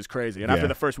like, this is crazy. And after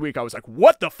the first week, I was like,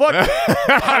 what the fuck?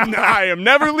 I am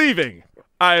never leaving.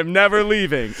 I am never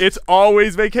leaving. It's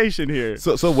always vacation here.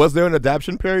 So was there an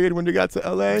adaptation period when you got to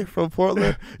LA from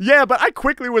Portland? Yeah, but I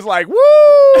quickly was like,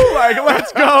 woo! Like,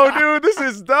 let's go, dude. This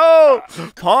is dope.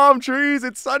 Palm trees.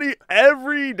 It's sunny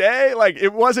every day. Like,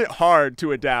 it wasn't hard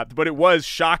to adapt, but it was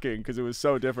shocking because it was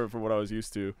so different from what I was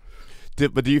used to.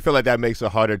 But do you feel like that makes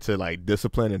it harder to like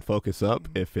discipline and focus up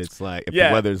if it's like if the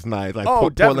weather's nice? Like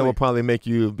Portland will probably make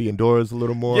you be indoors a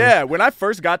little more. Yeah, when I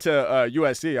first got to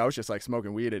USC, I was just like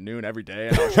smoking weed at noon every day,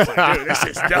 and I was just like, dude, this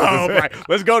is dope. Like,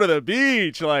 let's go to the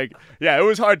beach. Like, yeah, it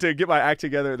was hard to get my act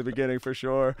together at the beginning for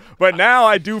sure. But now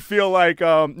I do feel like,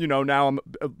 you know, now I'm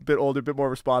a bit older, a bit more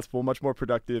responsible, much more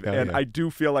productive, and I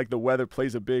do feel like the weather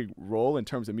plays a big role in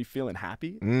terms of me feeling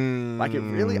happy. Like it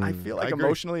really, I feel like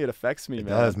emotionally it affects me, man. It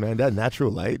does, man. That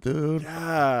natural light, dude.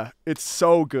 Yeah, it's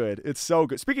so good. It's so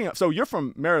good. Speaking of, so you're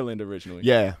from Maryland originally.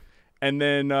 Yeah. And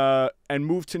then and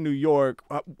moved to New York.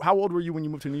 How old were you when you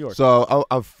moved to New York? So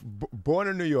I was born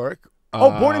in New York.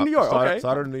 Born in New York.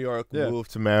 Started in New York,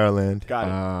 moved to Maryland.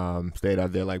 Got it. Stayed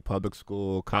out there like public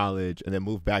school, college, and then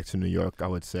moved back to New York. I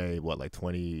would say like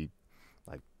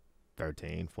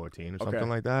 13, 14 or something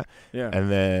like that. Yeah.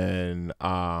 And then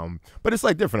but it's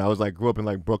like different. I was like grew up in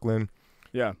like Brooklyn.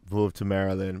 Yeah. Moved to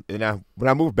Maryland. And when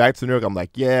I moved back to New York, I'm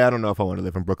like, I don't know if I want to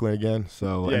live in Brooklyn again.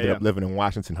 So I ended up living in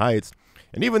Washington Heights.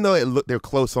 And even though they're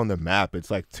close on the map, it's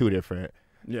like two different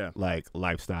like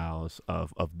lifestyles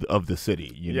of the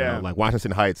city. You know, like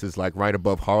Washington Heights is like right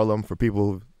above Harlem. For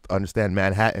people who understand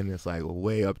Manhattan, it's like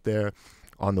way up there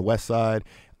on the west side.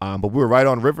 But we were right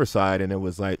on Riverside, and it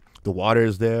was like the water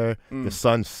is there. The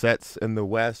sun sets in the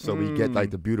west, so we get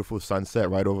like the beautiful sunset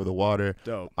right over the water.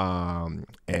 Dope.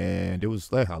 And it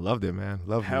was like, I loved it, man.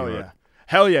 Loved New York.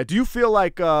 Hell yeah. Do you feel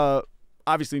like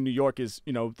obviously New York is,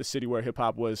 you know, the city where hip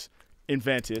hop was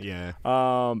invented. Yeah.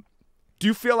 Do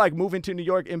you feel like moving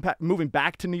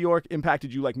back to New York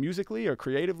impacted you like musically or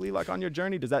creatively, like on your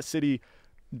journey? Does that city,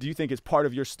 do you think it's part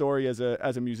of your story as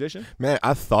a musician? Man,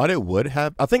 I thought it would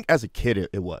have. I think as a kid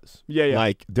it was. Yeah.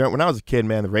 Like when I was a kid,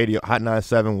 man, the radio, Hot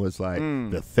 97 was like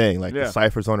the thing. Like the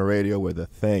ciphers on the radio were the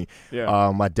thing.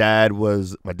 Yeah. My dad's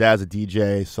a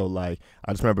DJ, so like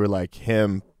I just remember like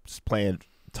him playing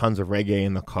tons of reggae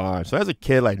in the car. So as a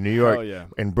kid, like New York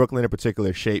and Brooklyn in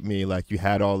particular shaped me. Like you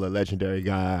had all the legendary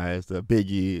guys, the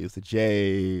Biggies, the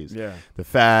Jays, the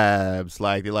Fabs.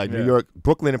 Like New York,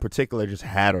 Brooklyn in particular just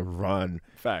had a run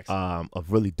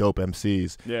of really dope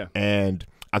MCs. Yeah. And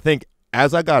I think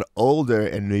as I got older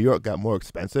and New York got more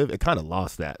expensive, it kind of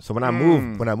lost that. So when I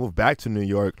moved back to New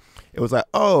York, it was like,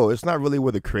 oh, it's not really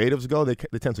where the creatives go. They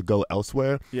tend to go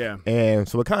elsewhere. Yeah. And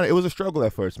so it was a struggle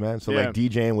at first, man. So like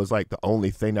DJing was like the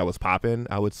only thing that was popping,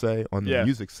 I would say, on the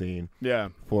music scene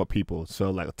for people. So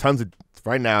like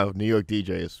right now, New York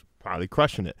DJs probably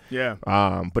crushing it. Yeah.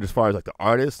 But as far as like the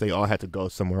artists, they all had to go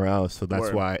somewhere else. So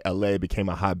that's why LA became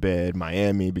a hotbed,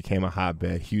 Miami became a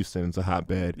hotbed, Houston's a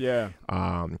hotbed. Yeah.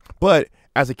 But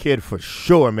as a kid, for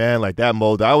sure, man, like that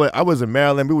mold. I was in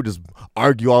Maryland. We would just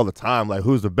argue all the time, like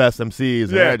who's the best MCs.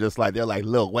 And they're like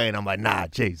Lil Wayne. I'm like, nah,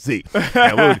 Jay-Z.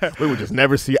 And we would just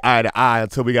never see eye to eye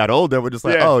until we got older. We're just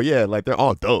like, oh yeah, like they're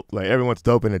all dope. Like everyone's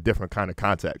dope in a different kind of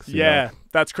context. You know?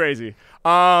 That's crazy.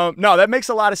 No, that makes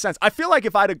a lot of sense. I feel like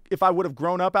if I would have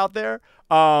grown up out there,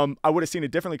 I would have seen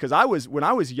it differently because when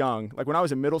I was young, like when I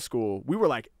was in middle school, we were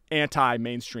like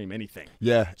anti-mainstream anything.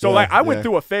 Yeah. So like I went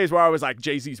through a phase where I was like,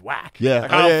 Jay-Z's whack. Yeah.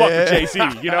 Like, I don't fuck with Jay-Z.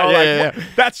 You know,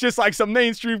 that's just like some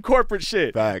mainstream corporate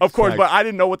shit. Facts, of course, facts. but I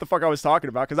didn't know what the fuck I was talking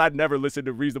about because I'd never listened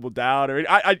to Reasonable Doubt or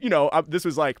this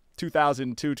was like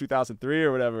 2002, 2003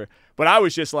 or whatever. But I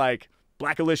was just like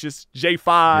Blackalicious,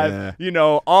 J5, you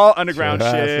know, all underground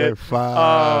shit.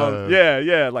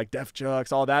 Like Def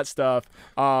Jux, all that stuff.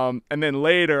 And then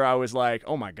later I was like,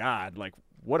 oh my God, like,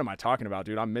 what am I talking about,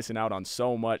 dude? I'm missing out on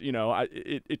so much. You know,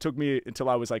 it took me until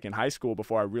I was like in high school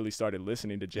before I really started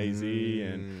listening to Jay-Z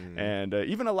and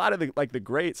even a lot of the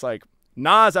greats like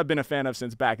Nas. I've been a fan of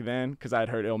since back then because I had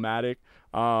heard Illmatic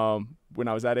when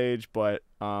I was that age. But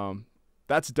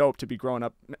that's dope to be growing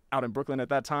up out in Brooklyn at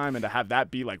that time and to have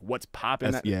that be like what's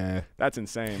popping. That's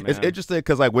insane, man. It's interesting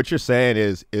because like what you're saying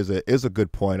is a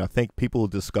good point. I think people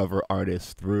discover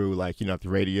artists through like, you know, the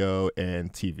radio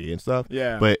and TV and stuff.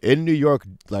 Yeah. But in New York,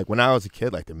 like when I was a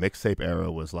kid, like the mixtape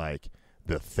era was like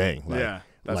the thing. Like,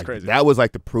 that's like, crazy. That was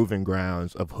like the proving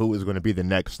grounds of who was going to be the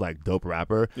next like dope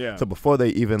rapper. Yeah. So before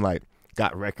they even like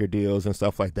got record deals and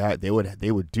stuff like that, they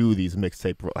would do these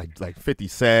mixtape like 50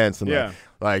 cents and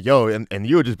like yo, and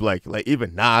you would just be like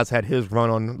even Nas had his run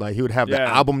on, like he would have the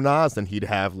album Nas and he'd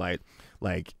have like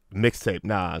mixtape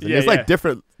Nas. And it's like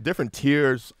different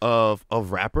tiers of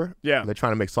rapper. Yeah. They're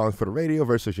trying to make songs for the radio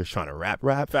versus just trying to rap.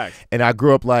 Facts. And I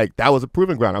grew up like that was a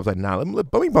proving ground. I was like, nah, let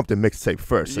me bump the mixtape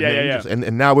first. And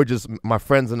and now we're just, my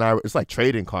friends and I, it's like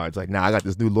trading cards. Like, nah, I got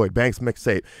this new Lloyd Banks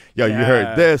mixtape. Yo, you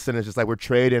heard this, and it's just like we're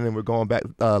trading and we're going back.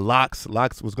 Locks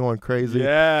was going crazy.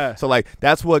 Yeah. So like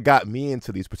that's what got me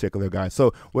into these particular guys.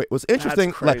 So what's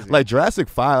interesting, like Jurassic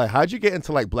 5, like how'd you get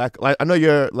into like I know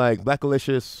you're like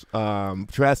Blackalicious,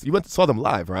 Jurassic. You saw them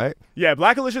live, right? Yeah,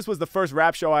 Blackalicious was the first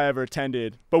rap show I ever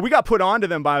attended, but we got put onto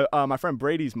them by my friend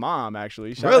Brady's mom,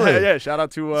 actually. Shout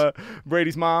out to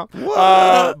Brady's mom.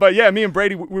 But yeah, me and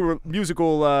Brady, we were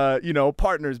musical,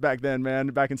 partners back then, man.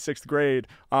 Back in 6th grade,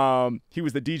 he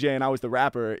was the DJ and I was the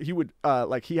rapper. He would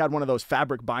he had one of those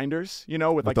fabric binders, you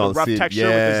know, with like the rough texture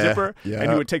with the zipper,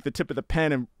 and he would take the tip of the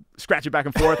pen and scratch it back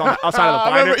and forth on the outside of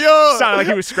the binder. Sounded like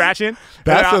he was scratching.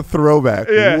 That's a throwback.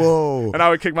 Yeah. Whoa. And I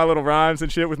would kick my little rhymes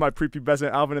and shit with my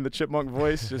prepubescent Alvin and the Chipmunk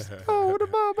voice, just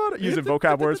using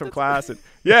vocab words from class.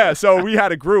 And so we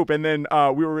had a group, and then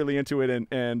we were really into it,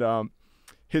 and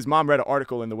his mom read an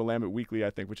article in the Willamette Weekly, I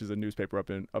think, which is a newspaper up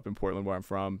in Portland where I'm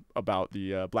from, about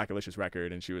the Blackalicious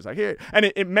record, and she was like, here,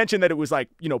 and it mentioned that it was like,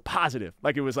 you know, positive,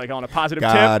 like it was like on a positive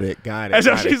tip. Got it. And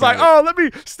so she's like, oh, let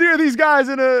me steer these guys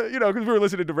in a, you know, because we were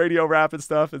listening to radio rap and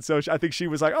stuff, and so I think she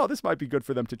was like, oh, this might be good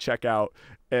for them to check out,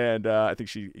 and I think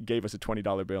she gave us a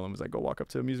 $20 bill and was like, go walk up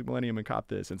to Music Millennium and cop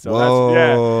this, and so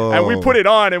and we put it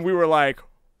on, and we were like,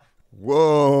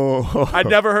 whoa. I'd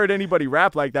never heard anybody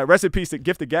rap like that. Rest in peace to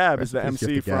Gift of Gab is the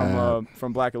MC from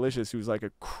Blackalicious, who's like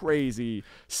a crazy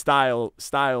style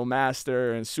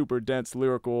master and super dense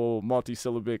lyrical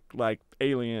multi-syllabic like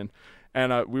alien.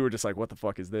 And we were just like, what the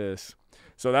fuck is this?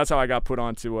 So that's how I got put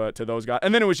on to those guys.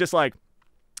 And then it was just like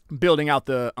building out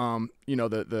the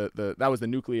that was the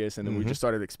nucleus, and then we just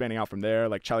started expanding out from there.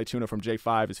 Like Charlie Tuna from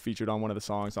J5 is featured on one of the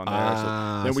songs on there.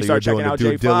 So then we started checking out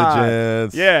J5.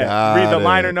 Diligence. Yeah, read the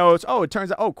liner notes. Oh, it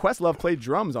turns out Questlove played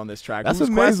drums on this track. That's Who's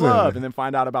amazing. Questlove? And then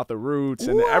find out about the roots,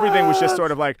 and everything was just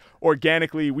sort of like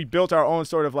organically. We built our own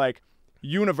sort of like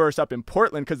universe up in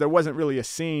Portland because there wasn't really a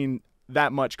scene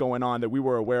that much going on that we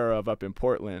were aware of up in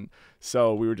Portland.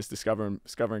 So we were just discovering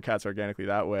cats organically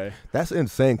that way. That's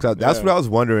insane. Cause that's what I was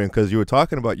wondering, because you were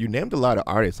talking about, you named a lot of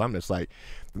artists. I'm just like,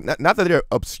 not that they're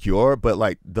obscure, but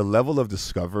like the level of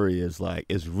discovery is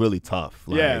really tough.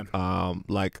 Like,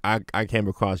 like I came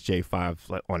across J5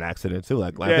 like on accident too.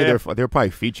 Like I think they're probably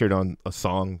featured on a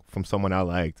song from someone I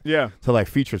liked. Yeah. So like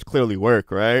features clearly work,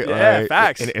 right? Yeah, like,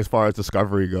 facts. As far as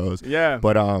discovery goes. Yeah.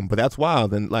 But that's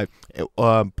wild. And like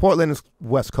Portland is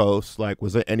West Coast. Like,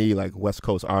 was there any like West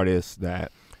Coast artists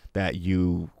that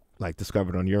you like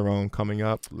discovered on your own coming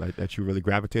up, like that you really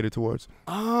gravitated towards?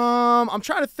 I'm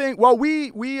trying to think. Well,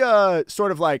 we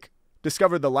sort of like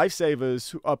discovered the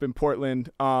Lifesavers up in Portland,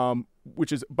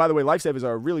 which is, by the way, Lifesavers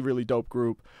are a really, really dope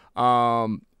group.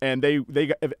 And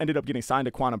they ended up getting signed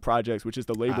to Quantum Projects, which is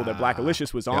the label that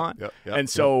Blackalicious was on. And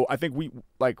so I think we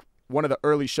like one of the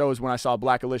early shows when I saw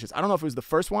Blackalicious. I don't know if it was the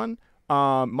first one,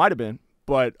 might have been.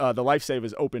 but the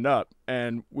Lifesavers opened up,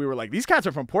 and we were like, these cats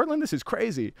are from Portland? This is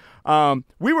crazy.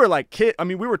 We were like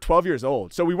we were 12 years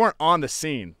old, so we weren't on the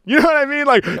scene. You know what I mean?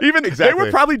 Like, even they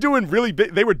were probably doing really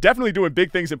big, they were definitely doing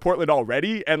big things in Portland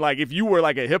already, and like, if you were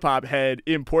like a hip-hop head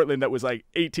in Portland that was like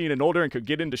 18 and older and could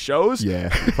get into shows, you're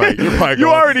probably you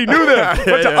already knew them.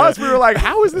 But to us, we were like,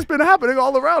 how has this been happening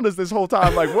all around us this whole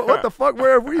time? Like, what the fuck,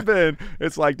 where have we been?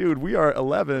 It's like, dude, we are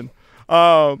 11.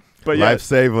 But yeah,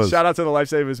 Lifesavers. Shout out to the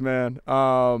Lifesavers, man.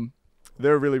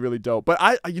 They're really, really dope.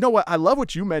 But you know what? I love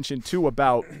what you mentioned too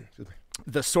about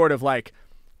the sort of like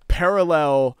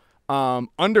parallel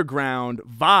underground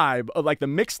vibe of like the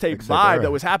mixtape vibe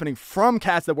that was happening from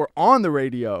cats that were on the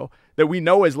radio that we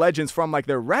know as legends from like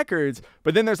their records.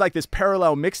 But then there's like this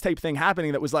parallel mixtape thing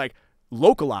happening that was like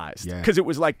localized, because it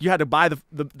was like you had to buy the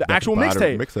actual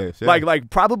mixtape, like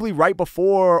probably right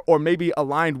before or maybe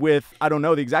aligned with, I don't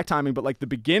know the exact timing, but like the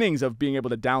beginnings of being able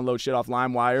to download shit off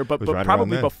LimeWire, but right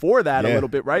probably before that a little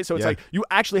bit, right? So it's like you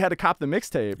actually had to cop the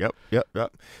mixtape.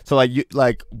 Yep. So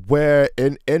like where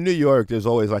in New York there's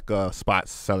always like a spot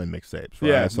selling mixtapes,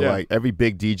 right? So like every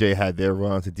big DJ had their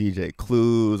runs, a DJ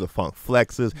Clues, a Funk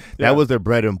Flexes. That was their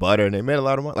bread and butter, and they made a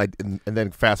lot of money. Like and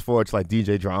then fast forward to like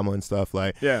DJ Drama and stuff,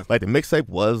 like the mixtape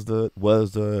was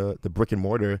the brick and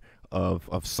mortar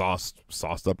of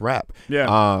sauced up rap.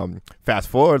 Fast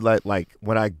forward, like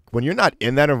when you're not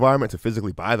in that environment to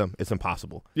physically buy them, it's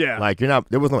impossible. Like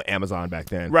there was no Amazon back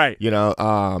then, right? You know,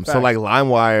 so like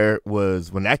LimeWire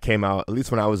was, when that came out, at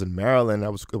least when I was in Maryland,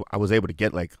 I was able to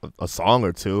get like a song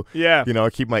or two, you know,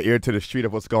 keep my ear to the street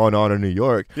of what's going on in New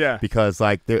York, because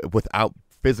like without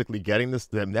physically getting that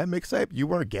mixtape, you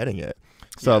weren't getting it.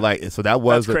 So that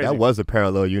was a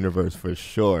parallel universe for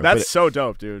sure. That's so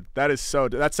dope, dude. That's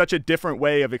such a different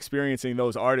way of experiencing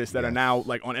those artists that are now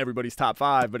like on everybody's top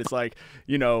 5. But it's like,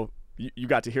 you know, you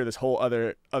got to hear this whole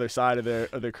other side of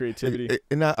their creativity.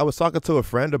 And I was talking to a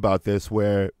friend about this,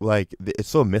 where like it's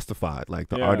so mystified, like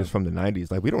the artists from the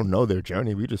 90s. Like we don't know their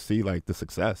journey. We just see like the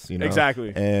success, you know.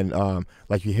 Exactly. And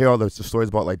like you hear all those stories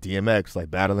about like DMX, like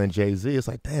battling Jay-Z. It's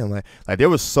like, damn, like there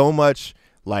was so much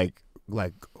like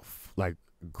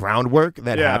groundwork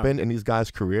that happened in these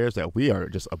guys' careers that we are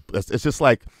just it's just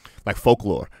like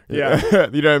folklore. You know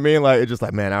what I mean? Like it's just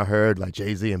like, man, I heard like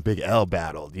Jay-Z and Big L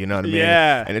battled, you know what I mean?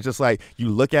 And it's just like you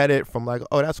look at it from like,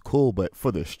 oh, that's cool, but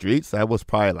for the streets that was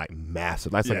probably like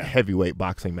massive. That's like a heavyweight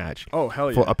boxing match. Oh,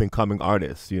 hell yeah. For up and coming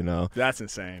artists, you know. That's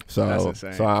insane. So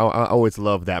I always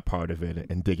love that part of it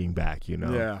and digging back, you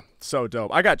know. Yeah. So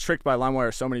dope. I got tricked by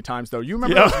LimeWire so many times, though. You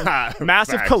remember those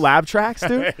massive collab tracks,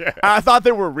 dude? I thought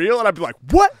they were real, and I'd be like,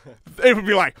 what? It would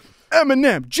be like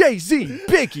Eminem, Jay-Z,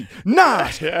 Biggie,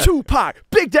 Nas, Tupac,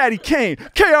 Big Daddy Kane,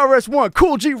 KRS-One,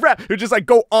 Cool G Rap. It would just like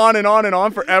go on and on and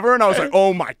on forever, and I was like,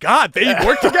 oh my God, they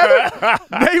worked together?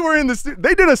 They were in the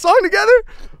they did a song together?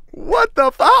 What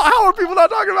the how are people not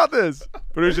talking about this?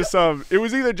 But it was just it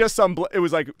was either just it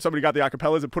was like somebody got the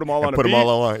acapellas and put them all on a beat. Put them all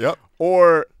on one,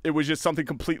 Or it was just something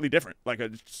completely different, like a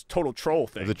total troll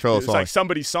thing. It was a troll song. It's like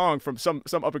somebody's song from some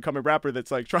up-and-coming rapper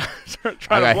that's like trying I to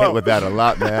got blow. hit with that a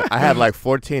lot, man. I had like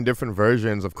 14 different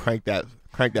versions of Crank That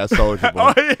Soulja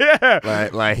Boy. Oh, yeah.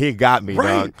 Like he got me,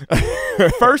 dog.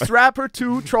 First rapper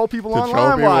to troll people on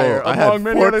LimeWire, I had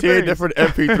many other 14 things. different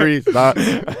MP3s,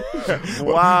 dog.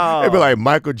 Wow. It'd be like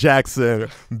Michael Jackson,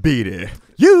 Beat It.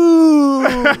 You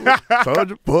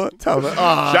Soulja Boy. Shout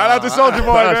out to Soulja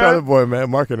Boy, man. Soulja Boy, man.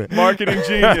 Marketing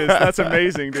genius. That's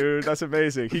amazing, dude. That's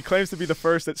amazing. He claims to be the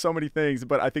first at so many things,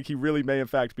 but I think he really may in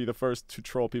fact be the first to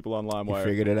troll people on LimeWire. He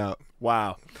figured it out.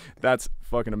 Wow. That's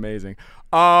fucking amazing.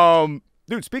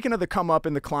 Dude, speaking of the come up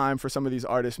and the climb for some of these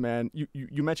artists, man,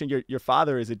 you mentioned your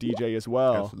father is a DJ as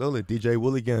well. Absolutely. DJ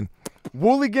Wooligan.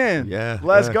 Yeah.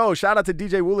 Let's go. Shout out to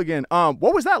DJ Wooligan.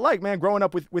 What was that like, man, growing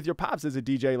up with your pops as a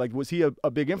DJ? Like, was he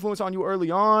a big influence on you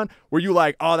early on? Were you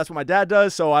like, oh, that's what my dad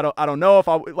does, so I don't know if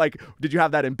I like, did you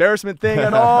have that embarrassment thing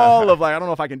at all of like, I don't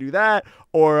know if I can do that?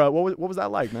 Or what was that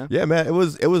like, man? Yeah, man, it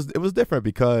was different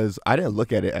because I didn't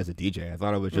look at it as a DJ. I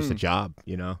thought it was just a job,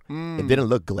 you know. It didn't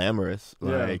look glamorous,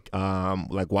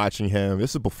 like watching him.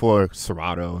 This is before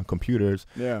Serato and computers.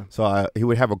 Yeah. So he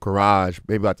would have a garage,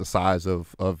 maybe like the size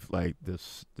of like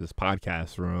this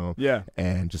podcast room. Yeah.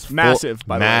 And just massive,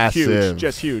 by the way, huge,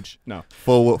 just huge. No.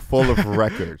 Full of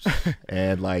records,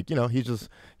 and like, you know, he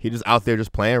he just out there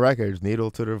just playing records, needle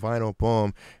to the vinyl,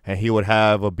 boom. And he would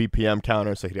have a BPM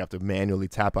counter, so he'd have to manually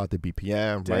tap out the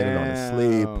BPM, write it on his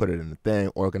sleeve, put it in the thing,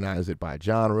 organize it by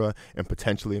genre, and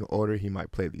potentially in order he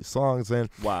might play these songs in.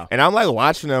 Wow. And I'm like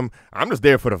watching him. I'm just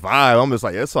there for the vibe. I'm just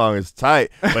like, this song is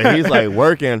tight. But he's like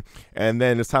working, and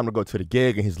then it's time to go to the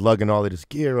gig, and he's lugging all of this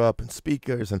gear up and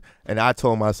speakers. And I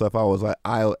told myself, I was like,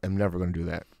 I am never going to do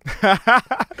that.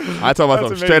 I told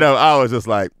myself straight up, I was just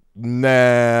like,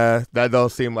 nah, that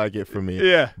don't seem like it for me.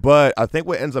 Yeah. But I think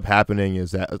what ends up happening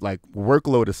is that, like,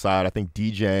 workload aside, I think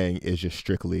DJing is just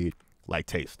strictly like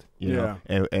taste, you know.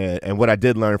 And what I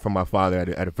did learn from my father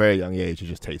at a very young age is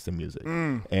just taste in music.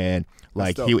 And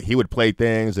like he would play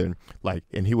things and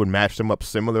he would match them up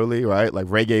similarly, right? Like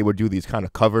reggae would do these kind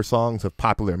of cover songs of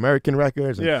popular American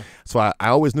records. And so I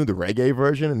always knew the reggae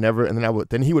version and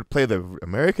then he would play the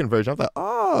American version. I was like,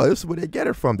 oh, this is where they get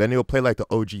it from. Then he would play like the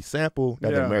OG sample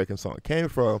that the American song came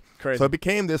from. Crazy. So it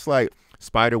became this like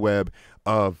spider web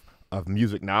of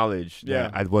music knowledge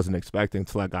that I wasn't expecting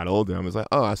until I got older. I was like,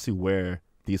 oh, I see where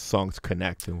these songs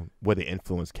connect and where the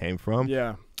influence came from.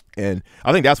 Yeah. And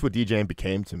I think that's what DJing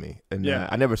became to me. And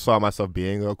I never saw myself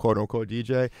being a quote unquote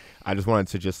DJ. I just wanted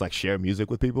to just like share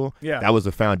music with people. Yeah. That was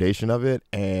the foundation of it.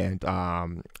 And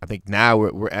I think now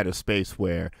we're at a space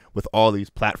where with all these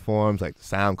platforms like the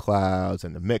SoundClouds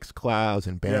and the Mixclouds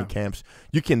and Bandcamps,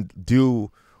 you can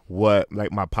do what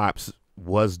like my pops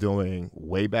was doing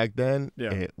way back then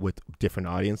with different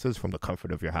audiences from the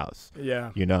comfort of your house.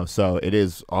 Yeah. You know, so it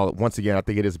is all, once again, I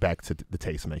think it is back to the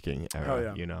taste making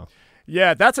era, you know.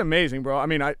 Yeah, that's amazing, bro. I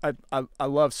mean, I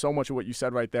love so much of what you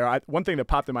said right there. One thing that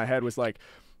popped in my head was like,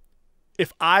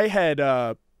 if I had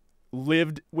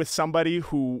lived with somebody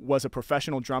who was a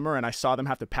professional drummer and I saw them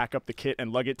have to pack up the kit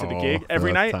and lug it to the gig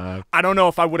every night, I don't know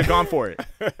if I would have gone for it.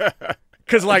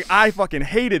 Because, like, I fucking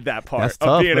hated that part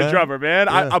of being a drummer, man.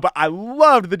 Yeah. I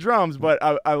loved the drums, but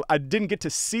I didn't get to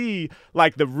see,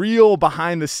 like, the real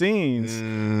behind the scenes.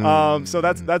 So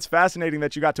that's fascinating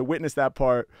that you got to witness that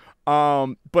part.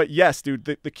 But, yes, dude,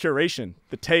 the curation,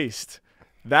 the taste,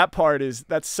 that part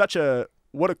that's such a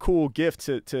 – what a cool gift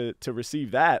to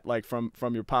receive that, like, from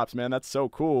your pops, man. That's so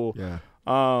cool. Yeah.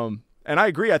 And I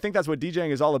agree. I think that's what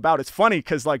DJing is all about. It's funny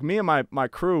because, like, me and my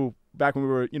crew – back when we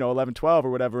were, 11, 12 or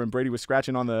whatever, and Brady was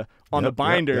scratching on the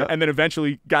binder and then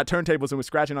eventually got turntables and was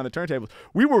scratching on the turntables.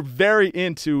 We were very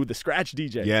into the scratch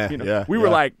DJ. We were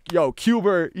like, yo,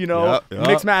 Cuber,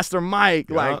 Mixmaster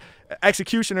Mike, like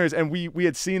Executioners, and we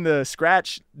had seen the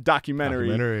scratch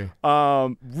documentary.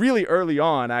 Really early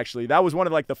on, actually. That was one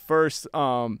of like the first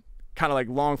kind of like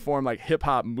long form like hip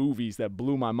hop movies that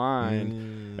blew my mind.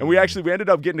 And we ended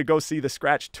up getting to go see the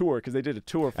Scratch tour because they did a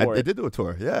tour for it. They did do a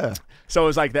tour, yeah. So it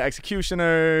was like the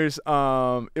Executioners.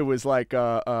 It was like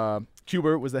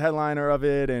Hubert was the headliner of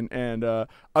it, and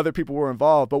other people were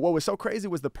involved. But what was so crazy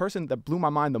was the person that blew my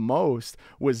mind the most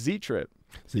was Z-Trip.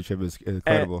 Z-Trip is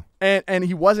incredible. And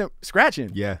he wasn't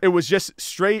scratching. Yeah. It was just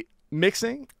straight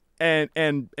mixing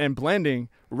and blending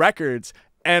records.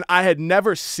 And I had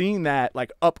never seen that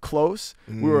like up close.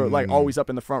 We were like always up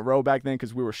in the front row back then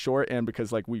because we were short and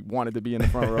because like we wanted to be in the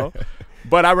front row.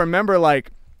 But I remember like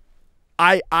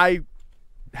I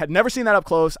had never seen that up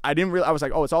close. I was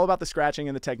like, oh, it's all about the scratching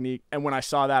and the technique. And when I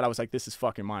saw that, I was like, this is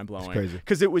fucking mind blowing.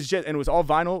 Because it was all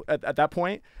vinyl at that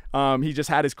point. He just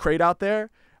had his crate out there,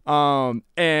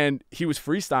 and he was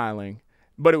freestyling.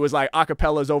 But it was like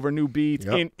acapellas over new beats,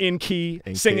 in key.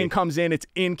 Singing comes in, it's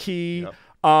in key. Yep.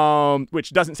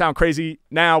 Which doesn't sound crazy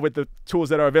now with the tools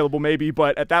that are available maybe,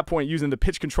 but at that point using the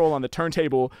pitch control on the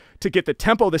turntable to get the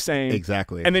tempo the same.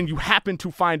 Exactly. And then you happen to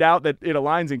find out that it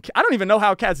aligns in I don't even know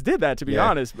how cats did that, to be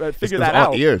honest, but figure that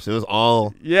out. Ears. It was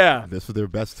all this was their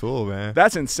best tool, man.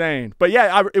 That's insane. But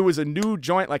yeah, it was a new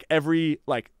joint like every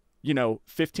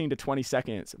 15 to 20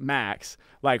 seconds max,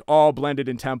 like all blended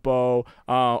in tempo,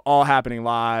 all happening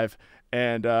live.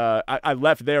 And I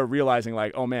left there realizing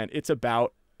like, oh man, it's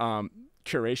about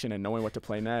curation and knowing what to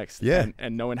play next,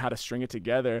 and knowing how to string it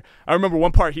together. I remember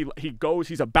one part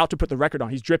he's about to put the record on,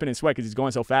 he's dripping in sweat because he's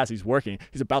going so fast, he's working,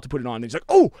 he's about to put it on, and he's like,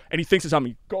 oh, and he thinks it's on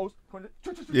me, goes,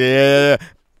 yes,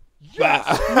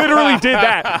 literally did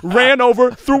that, ran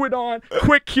over, threw it on,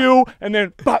 quick cue, and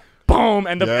then boom,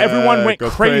 and everyone went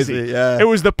crazy. It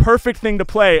was the perfect thing to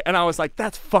play, and I was like,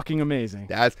 that's fucking amazing.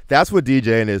 That's what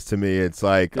DJing is to me. It's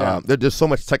like there's so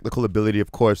much technical ability,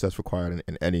 of course, that's required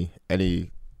in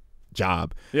any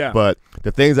job. Yeah. But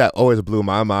the things that always blew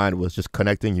my mind was just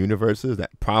connecting universes that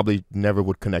probably never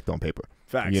would connect on paper.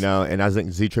 Facts. And I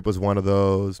think Z-Trip was one of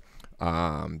those.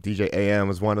 DJ AM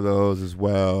was one of those as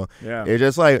well. Yeah. It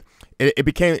just like it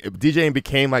became DJing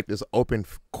became like this open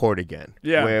court again.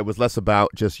 Yeah. Where it was less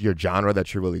about just your genre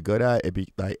that you're really good at. It be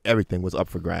like everything was up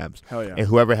for grabs. Hell yeah. And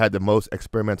whoever had the most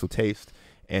experimental taste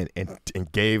and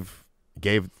gave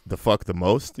the fuck the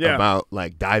most about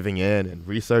like diving in and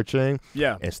researching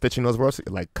and stitching those words,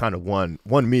 like kind of won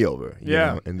me over. You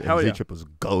know? And Z-Trip was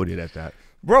goated at that.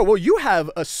 Bro, well, you have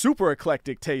a super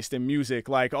eclectic taste in music.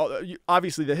 Like,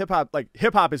 obviously, the hip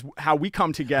hop is how we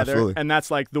come together, Absolutely. and that's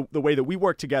like the way that we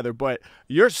work together. But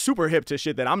you're super hip to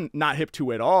shit that I'm not hip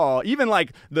to at all. Even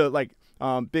like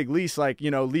Big Lease, like,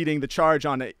 you know, leading the charge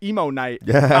on an emo night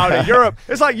out in Europe.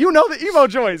 It's like, you know, the emo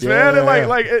joints, man. And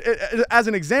like as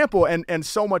an example, and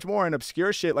so much more in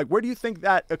obscure shit. Like, where do you think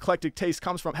that eclectic taste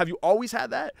comes from? Have you always had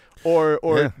that, or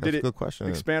did it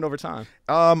expand over time?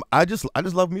 I just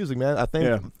love music, man. I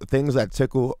think things that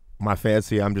tickle my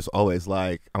fancy, I'm just always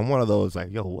like, I'm one of those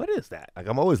like, yo, what is that? Like,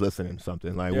 I'm always listening to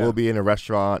something. Like, we'll be in a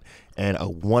restaurant and a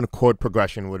one chord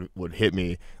progression would hit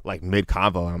me like mid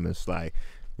convo. I'm just like,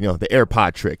 you know, the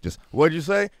AirPod trick. Just, what'd you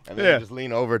say? And then you just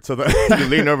lean over to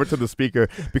the speaker,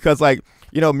 because like,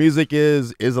 you know, music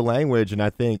is a language, and I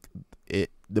think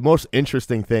the most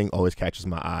interesting thing always catches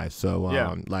my eye. So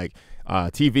like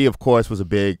TV, of course, was a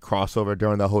big crossover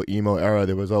during the whole emo era.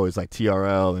 There was always like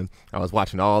TRL, and I was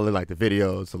watching all the like the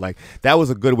videos. So like that was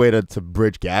a good way to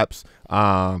bridge gaps.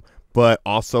 But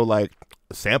also like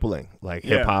sampling, like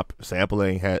hip hop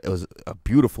sampling it was a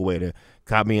beautiful way to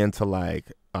got me into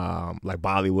like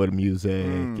Bollywood music,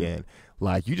 and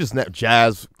like you just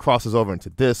jazz crosses over into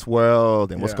this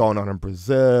world and what's going on in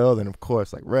Brazil, and of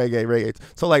course like reggae.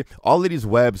 So like all of these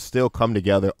webs still come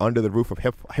together under the roof of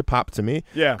hip hop to me,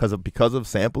 because of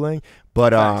sampling.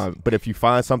 But if you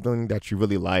find something that you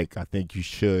really like, I think you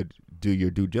should do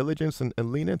your due diligence and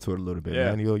lean into it a little bit,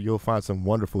 man. You'll find some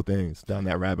wonderful things down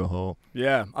that rabbit hole.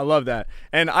 Yeah, I love that.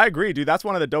 And I agree, dude. That's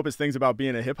one of the dopest things about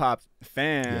being a hip-hop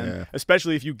fan,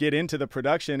 especially if you get into the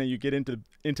production and you get into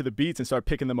the beats and start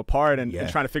picking them apart and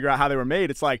trying to figure out how they were made.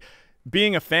 It's like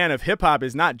being a fan of hip-hop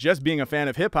is not just being a fan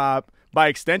of hip-hop. By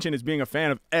extension, is being a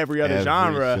fan of every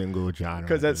genre. Every single genre.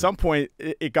 Because at some point,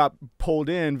 it got pulled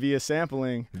in via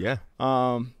sampling. Yeah.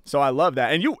 So I love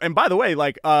that. And by the way,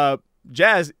 like,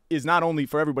 Jazz is not only,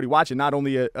 for everybody watching, not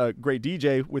only a great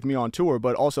DJ with me on tour,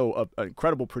 but also an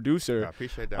incredible producer. I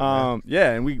appreciate that, man.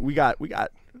 Yeah, and we got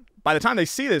by the time they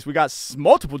see this, we got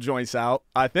multiple joints out,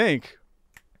 I think.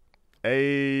 But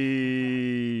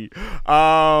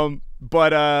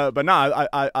no,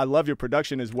 I love your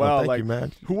production as well. Thank you,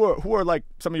 man. Who are like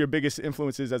some of your biggest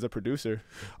influences as a producer?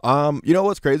 You know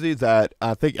what's crazy is that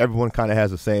I think everyone kind of has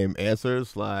the same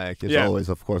answers. Like it's always,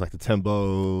 of course, like the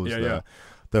Timbos,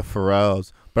 the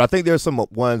Pharrells. But I think there's some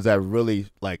ones that really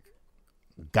like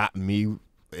got me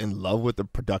in love with the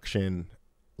production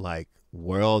like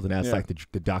world, and that's like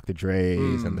the Dr.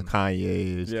 Dre's and the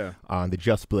Kanye's, the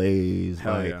Just Blaze.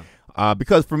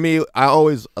 Because for me, I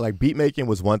always like beat making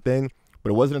was one thing, but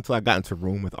it wasn't until I got into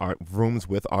rooms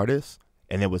with artists,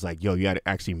 and it was like, yo, you got to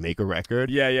actually make a record.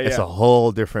 It's a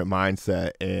whole different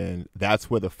mindset, and that's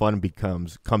where the fun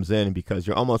comes in, because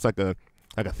you're almost like a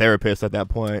therapist at that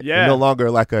point. You're no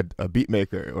longer like a beat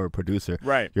maker or a producer.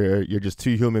 Right. You're just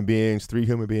three human beings,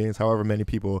 however many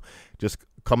people just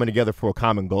coming together for a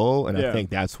common goal. And I think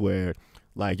that's where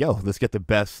like, yo, let's get the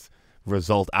best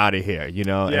result out of here, you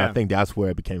know? And I think that's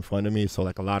where it became fun to me. So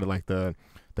like a lot of like the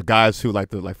guys who like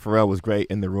Pharrell was great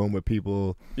in the room with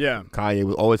people.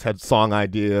 Kanye always had song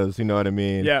ideas, you know what I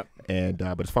mean? And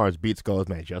but as far as beats goes,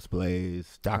 man, Just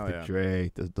Blaze, Dr.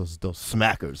 Dre, those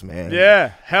smackers, man.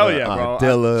 Hell yeah, bro.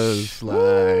 Dilla's,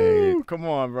 like, come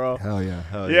on, bro. Hell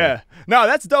yeah. No,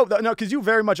 that's dope. No, because you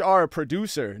very much are a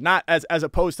producer, not as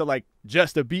opposed to like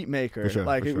just a beat maker. For sure.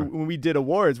 When we did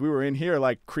awards, we were in here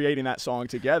like creating that song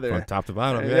together, from top to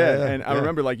bottom. And I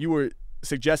remember like you were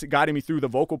guiding me through the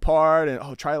vocal part,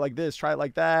 and try it like this, try it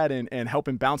like that, and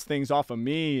helping bounce things off of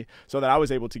me so that I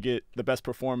was able to get the best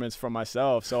performance from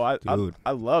myself. So I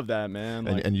love that, man.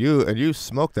 Like, and you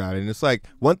smoked that. And it's like,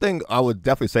 one thing I would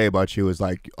definitely say about you is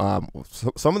like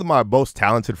some of my most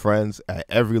talented friends at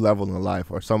every level in life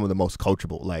are some of the most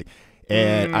coachable. Like,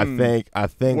 and I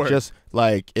think Word. Just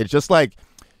like it's just like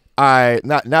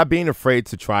not being afraid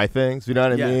to try things, you know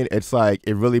what I mean? It's like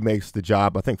it really makes the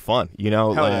job, I think, fun, you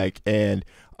know? Hell and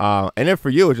then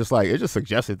for you, it's just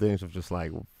suggested things of just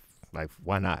like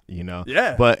why not, you know?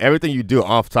 But everything you do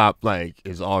off top like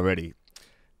is already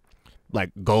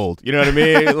like gold, you know what I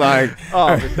mean? Like,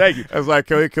 oh, thank you. I was like,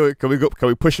 can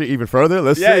we push it even further?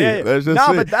 Let's see. Let's just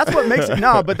see. But that's what makes it.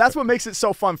 But that's what makes it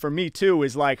so fun for me too.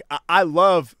 Is like I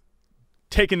love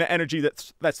taking the energy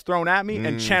that's thrown at me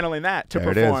and channeling that to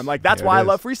perform. Like that's There why I it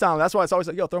love is. freestyling. That's why it's always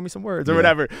like, yo, throw me some words or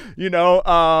whatever, you know.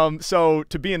 So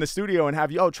to be in the studio and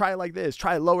have try it like this,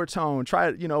 try it lower tone, try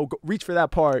it, reach for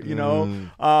that part, you know.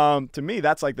 To me,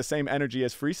 that's like the same energy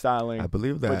as freestyling. I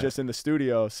believe that, but just in the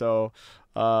studio. So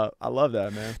I love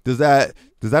that, man. Does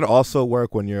that also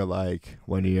work when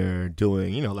you're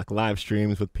doing like live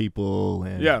streams with people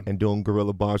and doing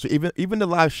guerrilla bars, or even the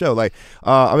live show? Like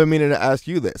I've been meaning to ask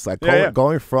you this, like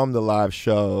going from the live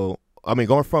show,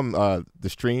 going from the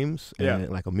streams and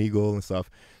like Omegle and stuff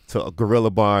to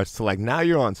guerrilla bars to like now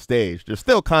you're on stage. There's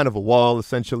still kind of a wall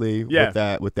essentially with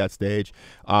that stage,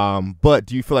 but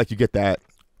do you feel like you get that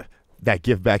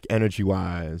give back energy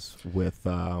wise with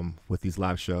these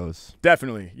live shows?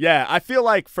 Definitely. Yeah. I feel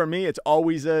like for me it's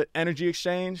always a energy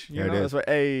exchange. You know, that's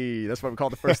what we call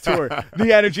the first tour.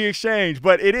 The energy exchange.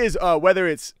 But it is whether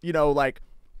it's, like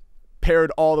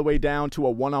pared all the way down to a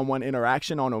one-on-one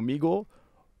interaction on Omegle,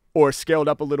 or scaled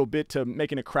up a little bit to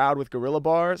making a crowd with guerrilla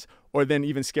bars, or then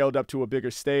even scaled up to a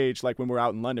bigger stage like when we're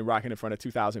out in London rocking in front of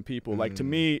 2,000 people. Like to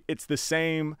me, it's the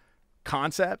same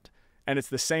concept. And it's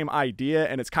the same idea,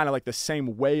 and it's kind of like the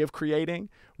same way of creating,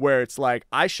 where it's like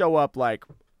I show up like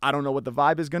I don't know what the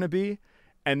vibe is going to be,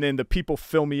 and then the people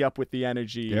fill me up with the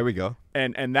energy. There we go.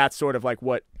 And that's sort of like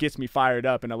what gets me fired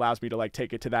up and allows me to like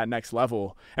take it to that next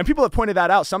level. And people have pointed that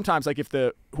out sometimes, like if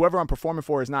whoever I'm performing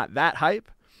for is not that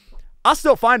hype, I'll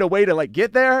still find a way to like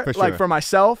get there, for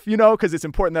myself, because it's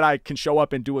important that I can show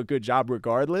up and do a good job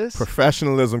regardless.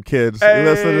 Professionalism, kids. Hey.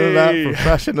 Listen to that,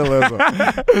 professionalism.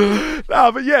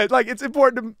 No, but yeah, like it's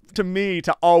important to me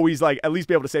to always like at least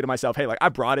be able to say to myself, hey, like I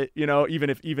brought it, even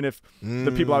if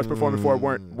the people I was performing for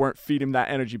weren't feeding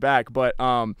that energy back. But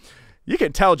you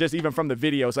can tell just even from the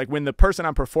videos, like when the person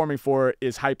I'm performing for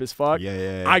is hype as fuck,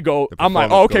 I'm like,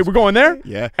 oh, okay, we're going there.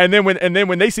 Yeah. And then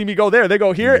when they see me go there, they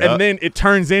go here, and then it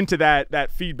turns into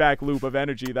that feedback loop of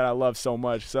energy that I love so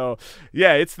much. So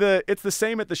yeah, it's the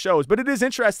same at the shows. But it is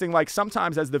interesting, like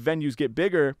sometimes as the venues get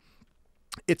bigger,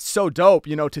 it's so dope,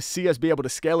 to see us be able to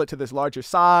scale it to this larger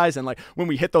size. And like when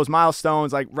we hit those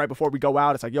milestones, like right before we go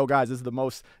out, it's like, yo guys, this is the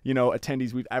most,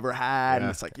 attendees we've ever had. And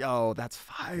it's like, yo, that's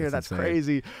fire. That's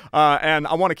crazy. And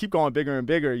I want to keep going bigger and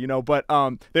bigger, but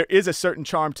there is a certain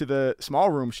charm to the small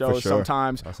room shows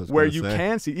sometimes where you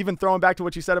can see, even throwing back to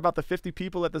what you said about the 50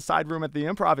 people at the side room at the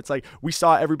Improv, it's like we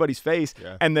saw everybody's face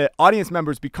and the audience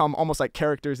members become almost like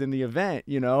characters in the event,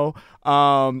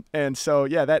 and so,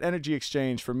 yeah, that energy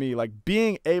exchange for me, like being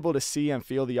able to see and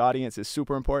feel the audience is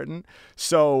super important.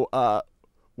 So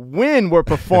when we're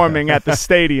performing at the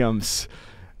stadiums,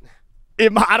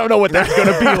 I don't know what that's going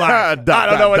to be like. I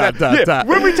don't know what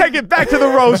when we take it back to the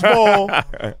Rose Bowl,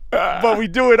 but we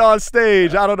do it on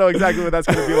stage, I don't know exactly what that's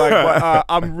going to be like. But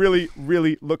I'm really,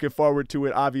 really looking forward to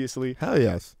it, obviously. Hell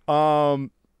yes. How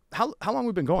long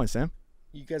we been going, Sam?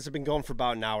 You guys have been going for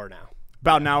about an hour now.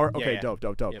 About an hour? Okay, Yeah. dope.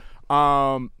 Yep.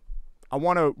 I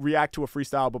want to react to a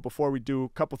freestyle, but before we do, a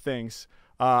couple things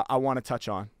I want to touch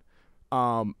on.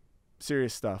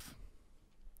 Serious stuff.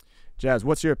 Jazz,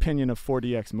 what's your opinion of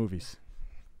 4DX movies?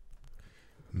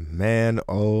 Man,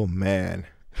 oh man.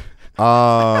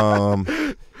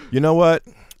 You know what?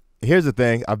 Here's the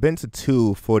thing. I've been to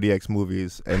 2 4DX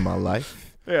movies in my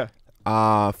life. Yeah.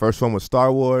 First one was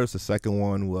Star Wars. The second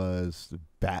one was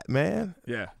Batman.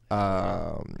 Yeah.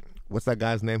 What's that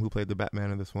guy's name who played the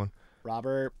Batman in this one?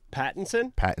 Robert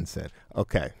Pattinson.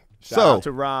 Okay. Shout out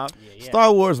to Rob. Yeah.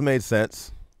 Star Wars made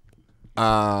sense.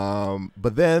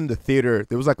 But then the theater,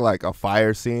 there was like a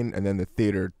fire scene, and then the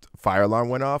theater fire alarm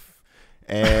went off.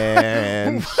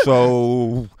 And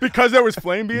so because there was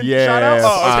flame being shot out?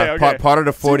 Oh, okay. Part of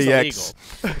the 40X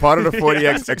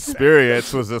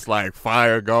experience was just like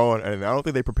fire going, and I don't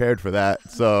think they prepared for that.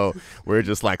 So we're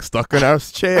just like stuck in our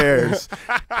chairs,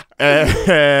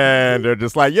 and they're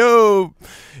just like, yo,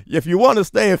 if you want to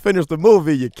stay and finish the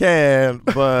movie, you can.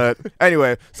 But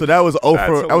anyway, so that was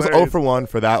 0 for 1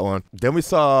 for that one. Then we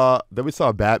saw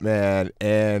Batman,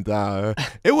 and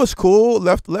it was cool.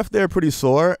 Left there pretty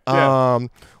sore.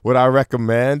 Would I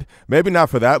recommend? Maybe not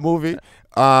for that movie.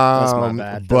 That's my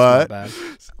bad. But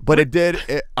I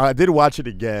did watch it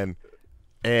again,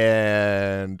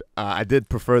 and I did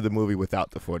prefer the movie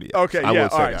without the 40X. Okay, all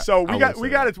right. That. So we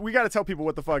got to tell people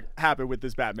what the fuck happened with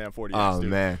this Batman 40X. Oh dude.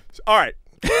 Man. All right.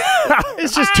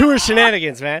 It's just tour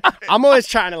shenanigans, man. I'm always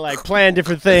trying to like plan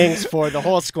different things for the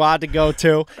whole squad to go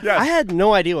to. Yes. I had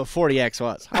no idea what 40X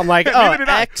was. I'm like, oh,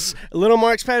 X, a little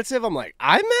more expensive. I'm like,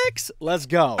 IMAX? Let's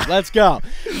go.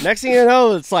 Next thing you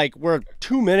know, it's like we're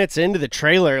 2 minutes into the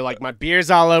trailer. Like my beer's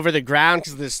all over the ground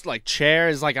because this like chair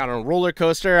is like on a roller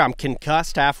coaster. I'm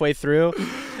concussed halfway through.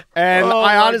 And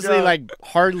I honestly like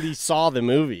hardly saw the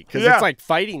movie because it's like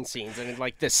fighting scenes and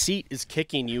like the seat is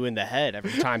kicking you in the head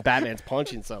every time Batman's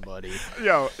punching somebody.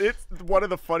 Yo, it's one of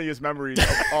the funniest memories of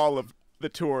all of the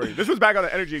touring. This was back on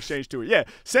the Energy Exchange tour. Yeah,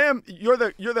 Sam, you're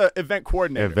the event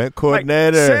coordinator. Event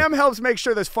coordinator. Like, Sam helps make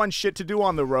sure there's fun shit to do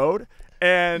on the road.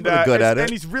 And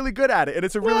he's really good at it, and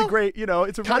it's a really great,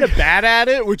 it's a kind of bad at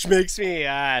it, which makes me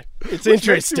it's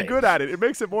interesting. Makes him good at it. It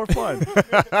makes it more fun.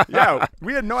 Yeah,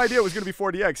 we had no idea it was going to be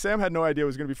 4DX. Sam had no idea it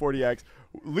was going to be 4DX.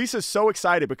 Lisa's so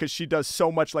excited because she does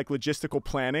so much like logistical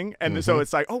planning, and so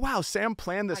it's like, oh wow, Sam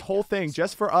planned this whole thing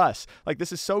just for us. Like,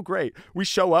 this is so great. We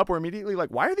show up, we're immediately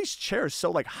like, why are these chairs so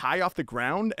like high off the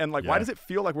ground, and like why does it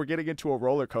feel like we're getting into a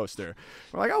roller coaster?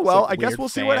 We're like, oh well, like I guess we'll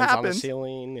see what happens. On the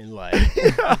ceiling and like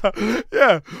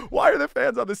yeah, why are there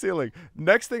fans on the ceiling?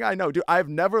 Next thing I know, dude, I've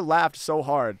never laughed so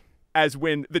hard as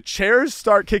when the chairs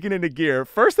start kicking into gear.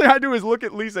 First thing I do is look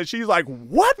at Lisa. She's like,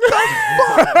 what the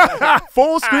fuck?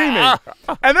 Full screaming.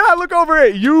 And then I look over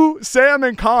at you, Sam,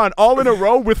 and Khan all in a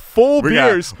row with full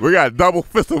beers. We got double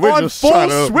fisted. On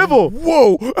full swivel.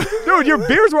 Whoa. Dude, your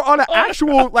beers were on an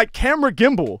actual like camera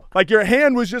gimbal. Like your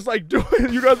hand was just like doing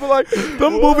it. You guys were like, the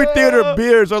movie theater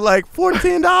beers are like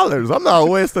 $14. I'm not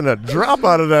wasting a drop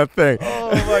out of that thing.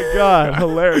 Oh my God.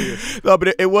 Hilarious. No,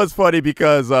 but it was funny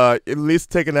because at least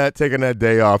taking that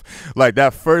day off, like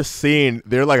that first scene,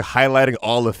 they're like highlighting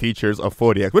all the features of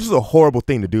 4DX, which is a horrible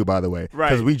thing to do, by the way. Right.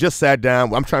 Because we just sat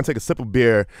down. I'm trying to take a sip of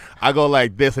beer. I go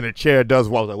like this, and the chair does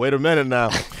well. I was like, wait a minute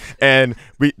now. And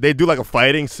they do like a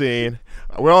fighting scene.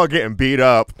 We're all getting beat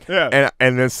up. Yeah.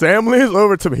 And then Sam leans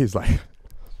over to me. He's like,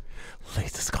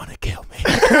 Lisa's gonna kill me.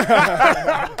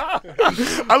 I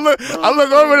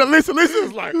look over at Lisa.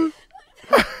 Lisa's like,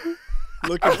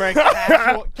 looking for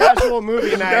a casual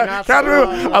movie night.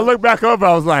 I look back over.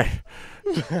 I was like,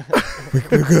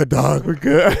 we're good, dog. We're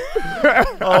good.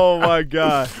 Oh my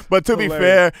God! But to be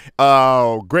fair,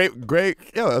 great.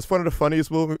 Yeah, that's one of the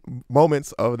funniest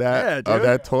moments of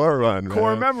that tour run.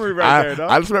 Core memory right there,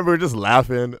 dog. I just remember just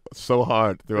laughing so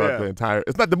hard throughout the entire.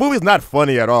 The movie's not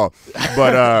funny at all,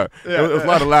 but it was a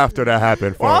lot of laughter that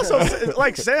happened. Well, also,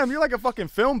 like Sam, you're like a fucking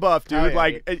film buff, dude.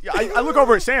 Like I look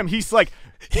over at Sam. He's like.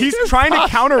 He's trying to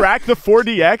counteract the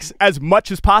 4DX as much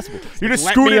as possible. You're just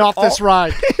scooting off this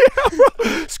ride.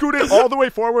 Scooting all the way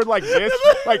forward like this,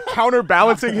 like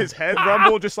counterbalancing his head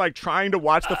rumble, just like trying to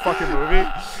watch the fucking movie.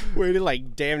 Waited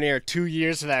like damn near 2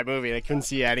 years for that movie. I couldn't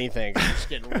see anything. Just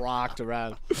getting rocked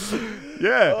around.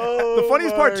 Yeah. The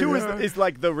funniest part too is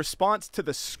like the response to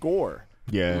the score.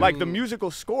 Yeah. Like the musical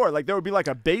score. Like there would be like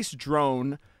a bass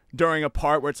drone during a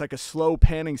part where it's like a slow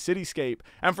panning cityscape,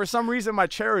 and for some reason my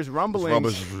chair is rumbling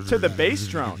to the bass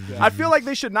drone. I feel like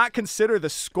they should not consider the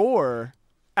score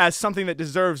as something that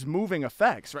deserves moving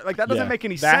effects, right? Like that doesn't make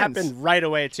any sense. That happened right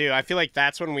away too. I feel like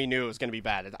that's when we knew it was going to be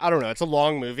bad. I don't know. It's a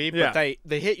long movie, but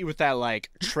they hit you with that like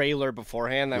trailer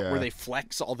beforehand where they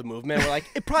flex all the movement. We're like,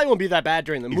 it probably won't be that bad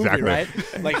during the movie, right?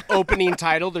 Like opening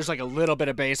title, there's like a little bit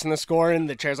of bass in the score, and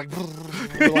the chair's like,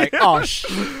 we're like, oh,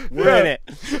 we're in it.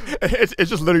 It's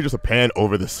just literally just a pan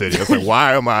over the city. It's like,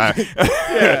 why am I?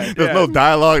 There's no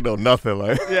dialogue, no nothing.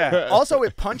 Like, Also,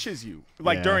 it punches you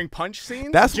like during punch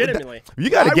scenes. That's legitimately. You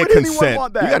got to get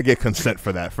consent. You got to get consent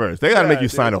for that first. They got to make you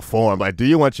sign a form. Like, do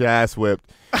you want your ass whipped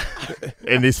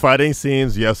in these fighting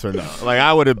scenes? Yes or no? Like,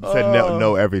 I would have said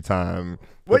no every time.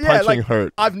 Well, punching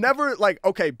hurt. I've never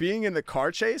being in the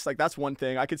car chase, like that's one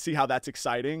thing. I could see how that's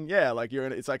exciting. Yeah, like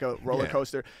it's like a roller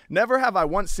coaster. Never have I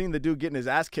once seen the dude getting his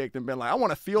ass kicked and been like, I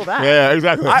want to feel that. Yeah,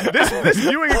 exactly. This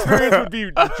viewing experience would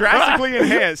be drastically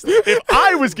enhanced if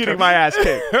I was getting my ass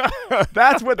kicked.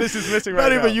 That's what this is missing right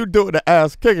now. Not even you doing the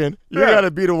ass kicking. You got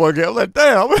to be the one. I'm like,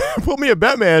 damn, put me in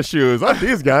Batman shoes. I'm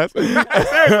these guys.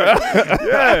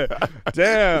 Yeah.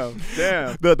 Damn.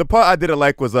 The part I didn't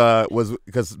like was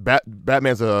because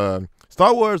Batman's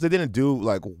Star Wars, they didn't do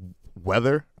like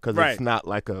weather because it's not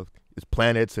like it's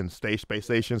planets and space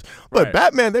stations. But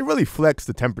Batman, they really flex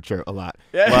the temperature a lot.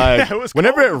 Yeah, like it was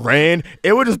whenever cold. it rained,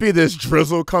 it would just be this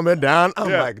drizzle coming down.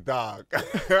 I'm like, dog.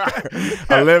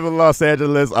 I live in Los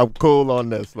Angeles. I'm cool on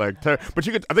this. Like, but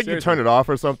I think you turn it off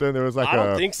or something. There was like I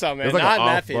don't think so, man. Like not in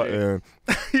that theater.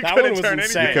 That one was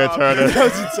insane. You could turn it. That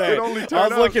was insane. I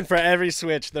was looking for every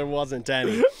switch. There wasn't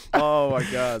any. Oh my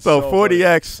God. So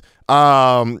 4DX,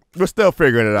 We're still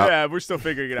figuring it out. Yeah, we're still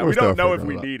figuring it out. We don't know if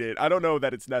we need it. I don't know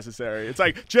that it's necessary. It's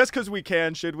like, just because we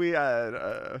can, should we?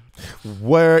 What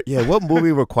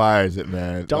movie requires it,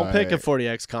 man? Don't pick a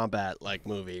 40X combat like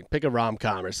movie. Pick a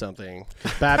rom-com or something.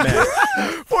 Batman.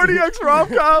 40X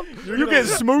rom-com? You get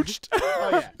smooched?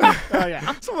 Oh,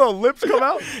 yeah. Some little lips come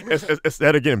out?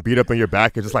 Instead of getting beat up in your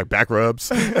back, it's just like back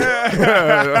rubs.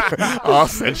 All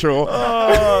sensual.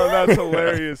 Oh, that's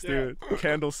hilarious, dude.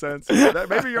 Candle scents.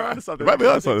 Maybe you're onto something. Might be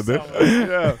onto something,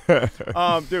 dude.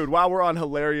 Yeah. Dude, while we're on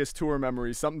hilarious tour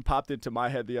memories, something popped into my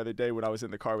head the other day when I was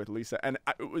in the car with Lisa, and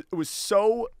it was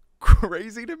so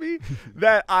crazy to me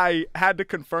that I had to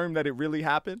confirm that it really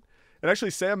happened. And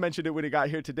actually, Sam mentioned it when he got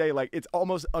here today. Like, it's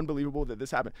almost unbelievable that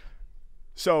this happened.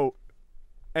 So,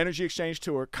 Energy Exchange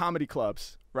Tour, comedy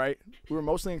clubs, right? We were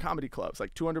mostly in comedy clubs,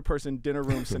 like 200-person dinner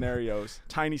room scenarios,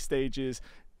 tiny stages,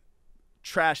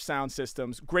 trash sound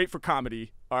systems, great for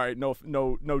comedy. All right,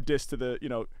 no diss to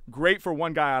the, great for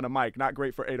one guy on a mic, not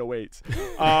great for 808s.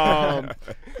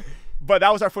 But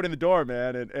that was our foot in the door,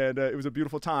 man, and it was a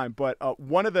beautiful time. But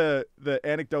one of the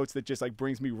anecdotes that just like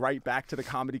brings me right back to the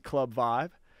comedy club vibe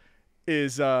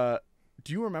is, do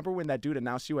you remember when that dude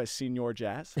announced you as Senior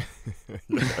Jazz?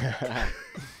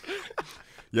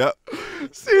 Yep.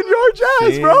 Senior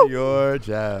Jazz, bro. Senior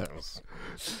Jazz.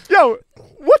 Yo,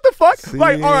 what the fuck? Senior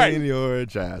Like, all right.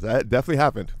 Jazz. That definitely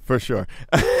happened, for sure.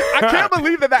 I can't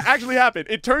believe that actually happened.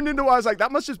 It turned into, I was like,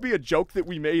 that must just be a joke that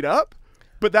we made up.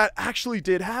 But that actually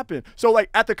did happen. So,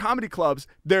 like, at the comedy clubs,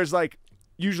 there's, like,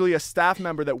 usually a staff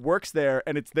member that works there,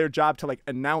 and it's their job to, like,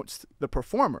 announce the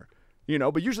performer.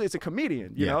 But usually it's a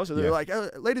comedian, you know? So they're like,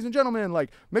 ladies and gentlemen,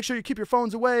 like, make sure you keep your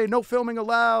phones away, no filming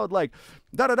allowed, like,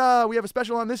 da-da-da, we have a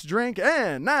special on this drink,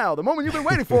 and now, the moment you've been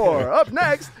waiting for, up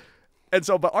next. And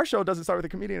so, but our show doesn't start with a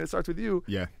comedian, it starts with you.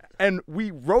 Yeah. And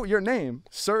we wrote your name,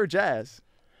 Sir Jazz,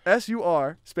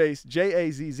 S-U-R space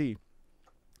J-A-Z-Z.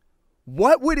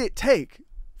 What would it take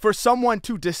for someone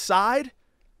to decide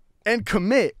and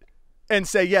commit and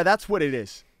say, yeah, that's what it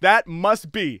is? That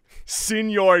must be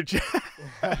Senior Jazz.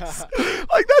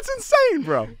 Like, that's insane,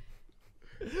 bro.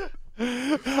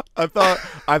 I thought,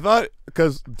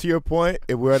 because to your point,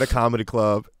 if we're at a comedy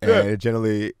club, and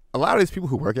generally, a lot of these people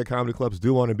who work at comedy clubs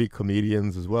do want to be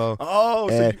comedians as well. Oh,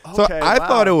 so I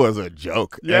thought it was a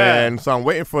joke. Yeah. And so I'm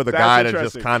waiting for the guy to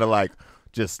just kind of like,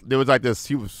 there was like this,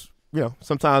 he was,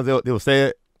 sometimes they'll say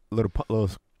it, a little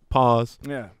pause.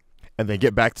 Yeah. And then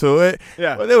get back to it.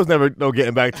 Yeah. But there was never no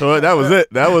getting back to it. That was it.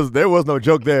 There was no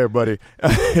joke there, buddy.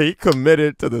 He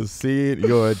committed to the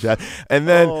Senior Jazz. And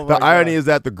then the irony is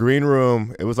that the green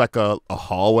room, it was like a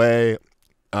hallway. It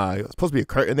was supposed to be a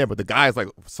curtain there, but the guy's like,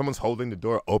 someone's holding the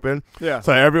door open. Yeah.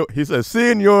 So he says,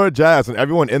 Senior Jazz, and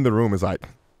everyone in the room is like,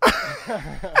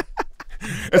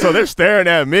 and so they're staring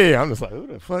at me. I'm just like, who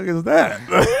the fuck is that?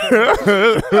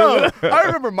 I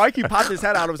remember Mikey popped his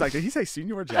head out and was like, did he say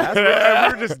Senior Jazz?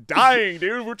 And we were just dying,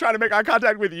 dude. We're trying to make eye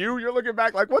contact with you. You're looking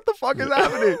back like, what the fuck is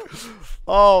happening?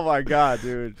 Oh, my God,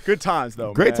 dude. Good times,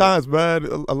 though, Great times, man.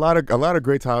 A lot of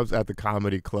great times at the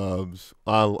comedy clubs.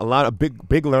 A lot of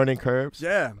big learning curves.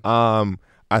 Yeah.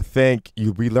 I think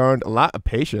we learned a lot of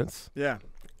patience. Yeah.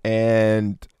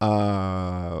 And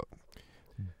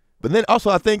but then also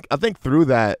I think through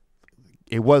that,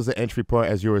 it was the entry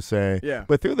point, as you were saying. Yeah.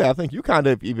 But through that, I think you kind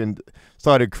of even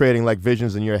started creating like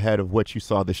visions in your head of what you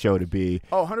saw the show to be.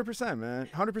 Oh, 100%, man.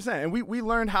 100%. And we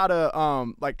learned how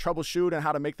to like troubleshoot and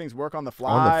how to make things work on the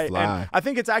fly. And I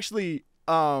think it's actually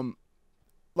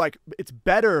like it's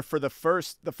better for the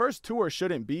first tour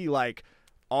shouldn't be like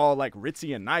all like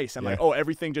ritzy and nice and like, oh,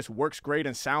 everything just works great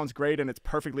and sounds great and it's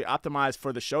perfectly optimized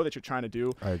for the show that you're trying to do.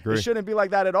 I agree. It shouldn't be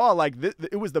like that at all. Like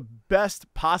it was the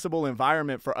best possible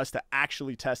environment for us to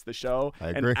actually test the show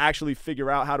and actually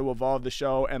figure out how to evolve the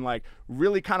show and like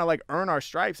really kind of like earn our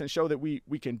stripes and show that we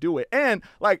can do it. And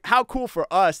like how cool for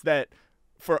us that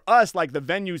like the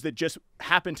venues that just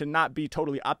happen to not be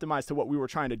totally optimized to what we were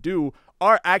trying to do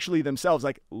are actually themselves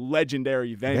like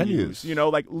legendary venues.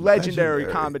 Like legendary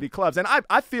comedy clubs. And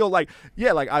I feel like,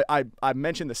 like I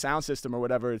mentioned the sound system or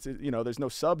whatever. It's, there's no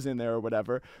subs in there or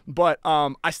whatever. But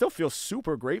I still feel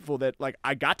super grateful that like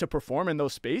I got to perform in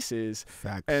those spaces.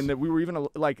 Facts. And that we were even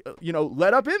like,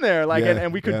 let up in there. Like,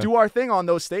 and we could do our thing on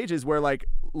those stages where like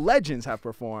legends have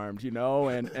performed,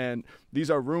 and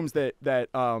these are rooms that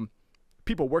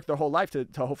people work their whole life to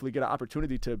hopefully get an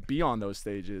opportunity to be on those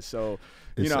stages. So,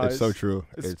 it's so true.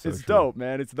 It's dope,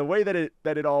 man. It's the way that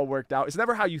it all worked out. It's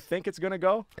never how you think it's gonna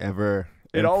go. Ever.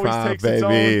 It always takes its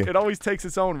own. It always takes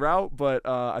its own route. But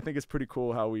I think it's pretty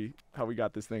cool how we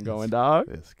got this thing going, dog.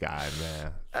 This guy,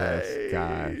 man.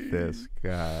 This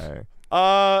guy.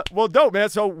 Well, dope, man.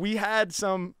 So we had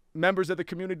some members of the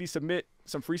community submit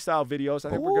some freestyle videos. I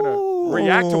think we're gonna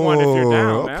react to one if you're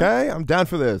down, man. Okay, I'm down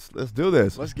for this. Let's do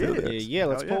this. Let's get it. Yeah,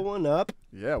 let's pull one up.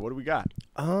 Yeah, what do we got?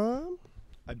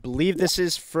 I believe this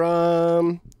is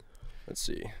from, let's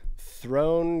see,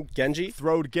 Throne Genji.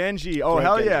 Oh,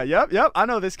 hell yeah. Yep. I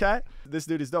know this cat. This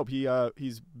dude is dope.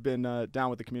 He's been down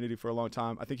with the community for a long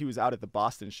time. I think he was out at the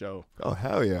Boston show. Oh,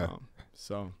 hell yeah.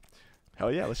 So,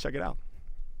 hell yeah, let's check it out.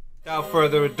 Without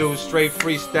further ado, straight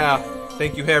freestyle.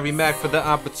 Thank you, Harry Mack, for the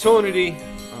opportunity.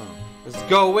 Let's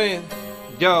go in.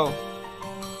 Yo.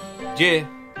 Yeah.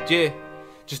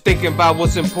 Just thinking about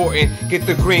what's important. Get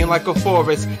the green like a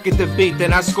forest. Get the beat,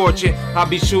 then I scorch it. I'll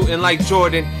be shooting like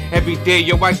Jordan. Every day,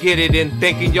 yo, I get it in.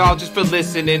 Thanking y'all just for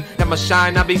listening. That my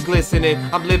shine, I be glistening.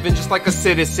 I'm living just like a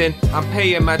citizen. I'm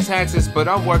paying my taxes, but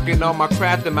I'm working on my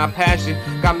craft and my passion.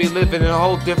 Got me living in a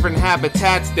whole different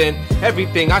habitats than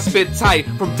everything. I spit tight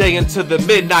from day into the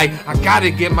midnight. I gotta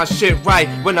get my shit right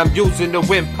when I'm using the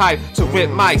windpipe to rip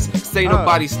mics. Say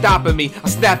nobody stopping me. I'm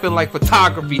snapping like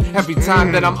photography every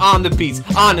time that I'm on the beats.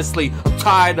 Honestly, I'm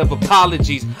tired of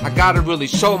apologies. I gotta really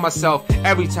show myself.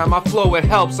 Every time I flow, it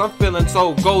helps. I'm feeling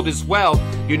so gold as well.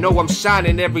 You know I'm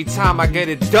shining every time I get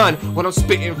it done. When I'm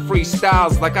spitting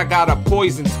freestyles like I got a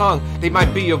poison tongue. They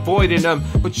might be avoiding them,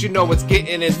 but you know it's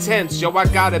getting intense. Yo, I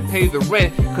gotta pay the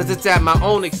rent, cause it's at my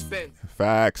own expense.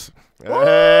 Facts. Hey,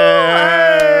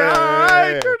 all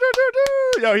right.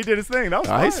 Yo, he did his thing. That was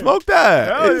fine. He smoked that.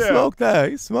 Hell yeah.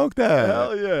 He smoked that.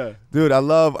 Hell yeah. Dude, I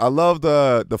love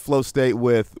the flow state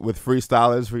with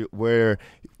freestylers where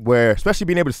especially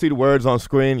being able to see the words on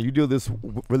screen. You do this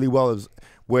really well is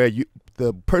where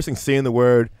the person seeing the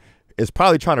word is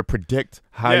probably trying to predict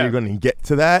how you're going to get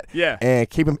to that. Yeah. And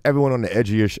keeping everyone on the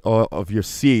edge of your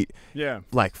seat. Yeah.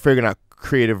 Like figuring out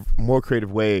more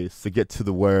creative ways to get to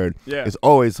the word. Yeah. It's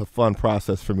always a fun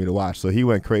process for me to watch. So he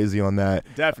went crazy on that.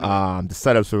 Definitely. The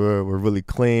setups were really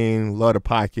clean. Love the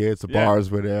pockets. The bars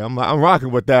were there. I'm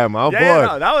rocking with that, my boy.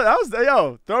 No, that was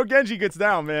yo. Throw Genji gets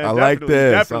down, man. I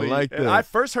Definitely. like this. And I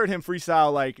first heard him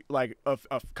freestyle like a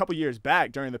couple years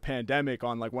back during the pandemic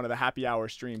on like one of the happy hour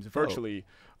streams virtually.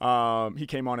 He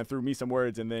came on and threw me some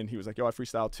words, and then he was like, "Yo, I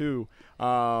freestyle too."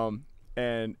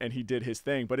 And he did his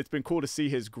thing, but it's been cool to see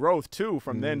his growth too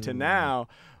from then to now.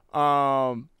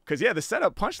 Cause the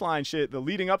setup punchline shit, the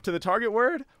leading up to the target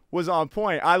word was on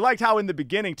point. I liked how in the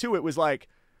beginning too, it was like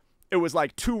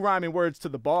 2 rhyming words to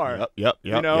the bar. Yep.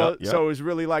 You know, so it was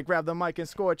really like grab the mic and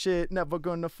scorch it, never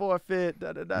gonna forfeit,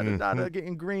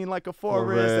 getting green like a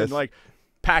forest, and like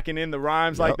packing in the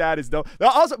rhymes like that is dope.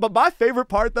 Also, but my favorite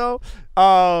part though,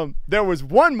 there was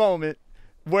one moment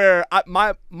where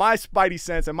my spidey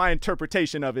sense and my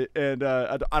interpretation of it, and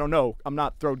I don't know, I'm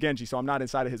not Throw Genji, so I'm not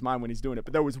inside of his mind when he's doing it,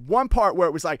 but there was one part where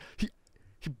it was like he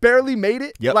barely made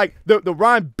it. Like the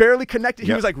rhyme barely connected.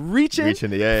 He was like reaching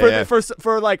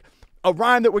for like a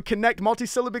rhyme that would connect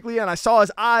multisyllabically, and I saw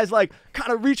his eyes like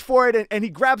kind of reach for it, and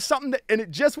he grabbed something and it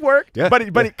just worked. But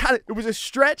it was a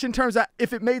stretch in terms of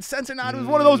if it made sense or not. It was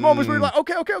one of those moments where you're like,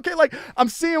 okay, like I'm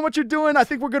seeing what you're doing. I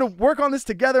think we're gonna work on this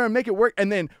together and make it work.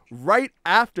 And then right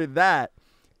after that,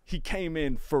 he came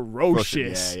in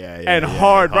ferocious and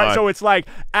hard, right? So it's like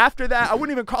after that, I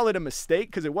wouldn't even call it a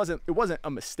mistake because it wasn't a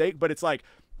mistake, but it's like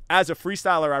as a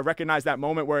freestyler, I recognize that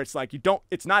moment where it's like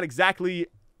it's not exactly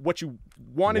what you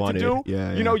wanted to do.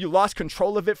 You know, you lost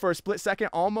control of it for a split second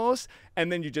almost,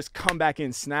 and then you just come back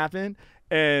in snapping.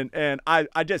 And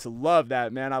I just love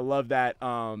that, man. I love that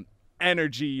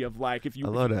energy of like if you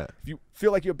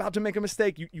feel like you're about to make a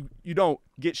mistake, you don't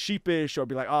get sheepish or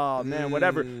be like, oh man,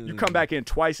 whatever. You come back in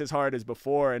twice as hard as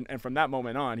before, and from that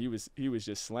moment on, he was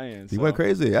just slaying. He went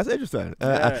crazy. That's interesting.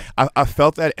 I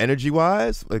felt that energy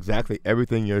wise, exactly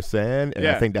everything you're saying, and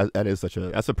I think that is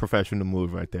that's a professional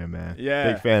move right there, man.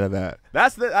 Big fan of that.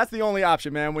 That's the only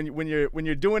option, man. When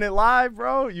you're doing it live,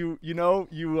 bro,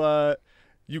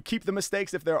 you keep the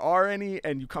mistakes if there are any,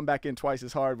 and you come back in twice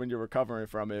as hard when you're recovering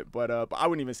from it. But I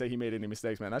wouldn't even say he made any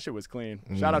mistakes, man. That shit was clean.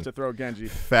 Shout out to Throw Genji.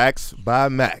 Facts by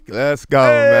Mack. Let's go,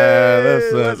 man.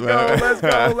 Let's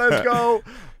go.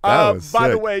 By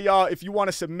the way, y'all, if you want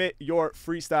to submit your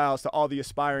freestyles to all the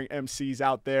aspiring MCs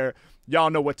out there, y'all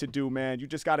know what to do, man. You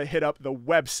just got to hit up the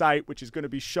website, which is going to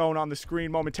be shown on the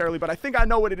screen momentarily. But I think I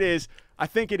know what it is. I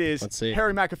think it is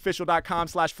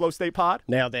harrymackofficial.com/flowstatepod.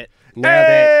 Nailed it.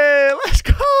 Hey, let's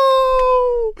go.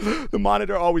 The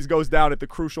monitor always goes down at the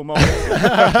crucial moment.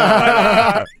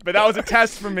 But that was a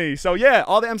test for me. So, yeah,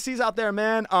 all the MCs out there,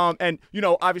 man. And,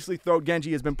 obviously Throw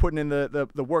Genji has been putting in the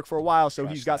work for a while, so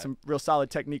he's got some real solid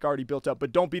technique already built up.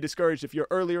 But don't be discouraged if you're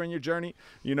earlier in your journey.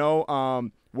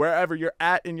 Wherever you're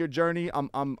at in your journey,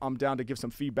 I'm down to give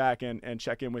some feedback and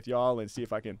check in with y'all and see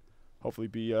if I can hopefully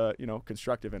be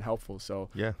constructive and helpful. So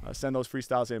yeah, send those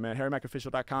freestyles in, man.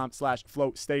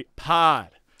 HarryMackOfficial.com/FloatStatePod.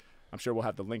 I'm sure we'll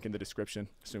have the link in the description,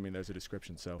 assuming there's a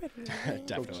description. So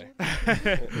definitely.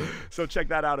 So check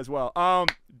that out as well.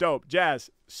 Dope. Jazz,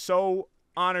 so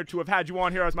honored to have had you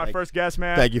on here as my first guest,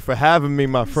 man. Thank you for having me,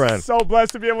 my friend. So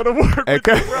blessed to be able to work with you,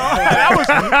 bro.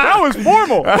 That was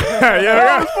formal.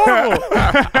 That was formal.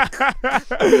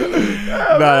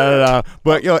 No.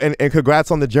 But, and congrats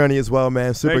on the journey as well,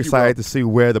 man. Super excited to see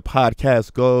where the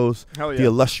podcast goes. Hell yeah. The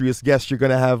illustrious guests you're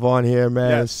going to have on here,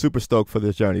 man. Yes. Super stoked for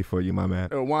this journey for you, my man.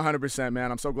 100%,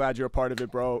 man. I'm so glad you're a part of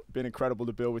it, bro. Been incredible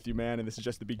to build with you, man, and this is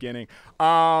just the beginning.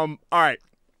 All right.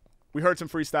 We heard some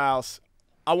freestyles.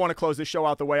 I want to close this show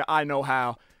out the way I know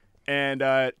how. And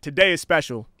today is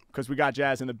special because we got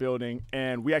Jazz in the building,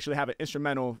 and we actually have an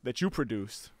instrumental that you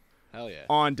produced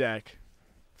on deck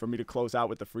for me to close out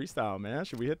with the freestyle, man.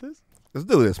 Should we hit this? Let's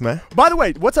do this, man. By the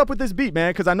way, what's up with this beat, man?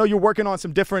 Because I know you're working on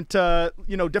some different,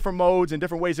 different modes and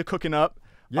different ways of cooking up.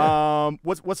 Yeah.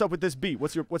 What's up with this beat?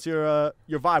 What's your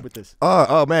vibe with this?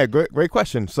 Oh man, great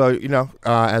question. So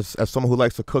as someone who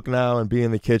likes to cook now and be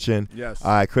in the kitchen, yes,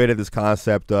 I created this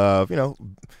concept of it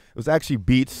was actually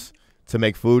beats to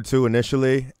make food to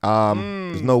initially.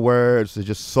 There's no words. It's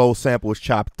just soul samples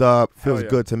chopped up. Feels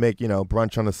good to make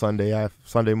brunch on a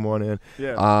Sunday morning.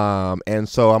 Yeah. And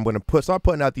so I'm gonna start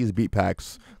putting out these beat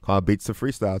packs called Beats to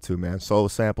Freestyle too, man. Soul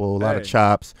sample, a lot of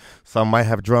chops. Some might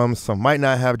have drums, some might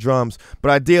not have drums. But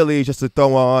ideally, just to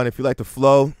throw on, if you like to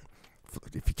flow.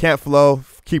 If you can't flow,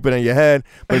 keep it in your head.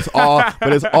 But it's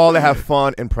all to have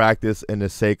fun and practice in the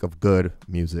sake of good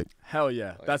music. Hell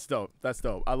yeah. That's dope. That's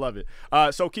dope. I love it.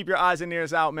 So keep your eyes and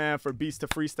ears out, man, for Beats to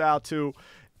Freestyle too.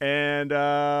 And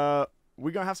we're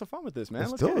going to have some fun with this, man.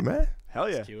 Let's do it, man. Hell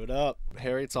yeah. Let's cue it up.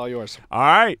 Harry, it's all yours. All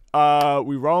right.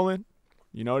 We rolling.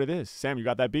 You know what it is. Sam, you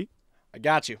got that beat? I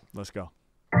got you. Let's go.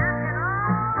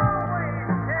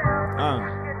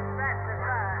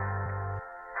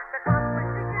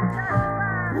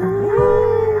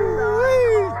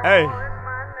 Hey.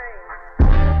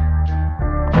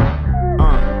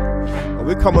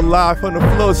 We coming live from the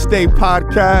Float State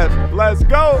Podcast. Let's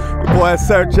go. Your boy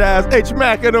Sir Jazz, H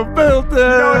Mack in the building. You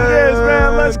know what it is,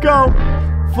 man. Let's go.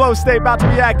 Float State about to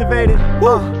be activated.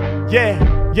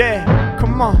 Yeah.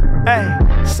 Come on. Hey.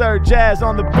 Sir Jazz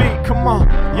on the beat. Come on.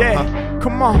 Yeah.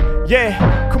 Come on.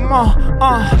 Yeah. Come on.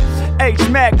 H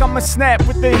Mack, I'ma snap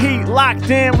with the heat.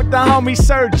 Locked in with the homie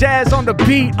Sir Jazz on the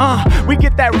beat. We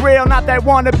get that real, not that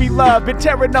wannabe love. Been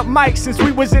tearing up mics since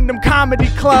we was in them comedy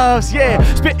clubs. Yeah,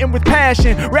 spitting with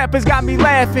passion. Rappers got me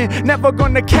laughing. Never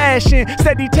gonna cash in.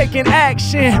 Steady taking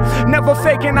action. Never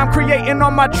faking. I'm creating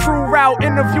on my true route.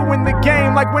 Interviewing the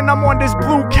game like when I'm on this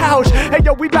blue couch. Hey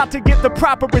yo, we about to get the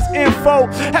properest info.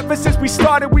 Ever since we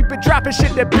started, we been dropping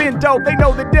shit that been dope. They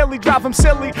know the daily drive them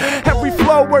silly. Every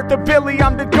flow worth the Billy.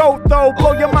 I'm the GOAT though.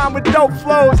 Blow your mind with dope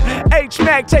flows. H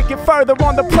Mack, take it further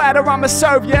on the platter. I'ma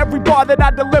serve you every bar that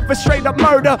I deliver, straight up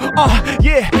murder.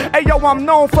 Yeah. Hey yo, I'm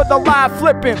known for the live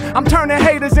flipping. I'm turning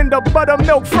haters into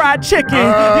buttermilk fried chicken.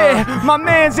 Yeah, my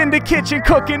man's in the kitchen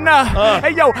cooking up.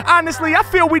 Hey yo, honestly, I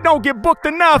feel we don't get booked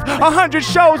enough. 100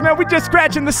 shows, man, we just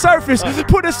scratching the surface.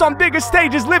 Put us on bigger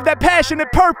stages, live that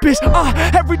passionate purpose.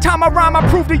 Every time I rhyme, I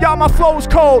prove to y'all my flow's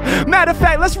cold. Matter of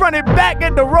fact, let's run it back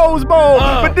at the Rose Bowl.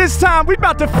 But this time, we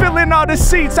about to fill in all the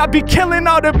seats. I be killing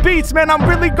all the beats, man, I'm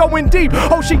really going deep.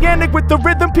 Oceanic with the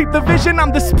rhythm, peep the vision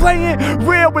I'm displaying.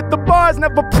 Real with the bars,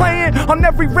 never playing. On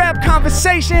every rap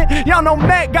conversation, y'all know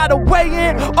Mack gotta weigh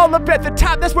in. All up at the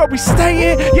top, that's where we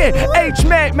stayin'. Yeah, H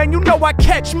Mack, man, you know I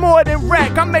catch more than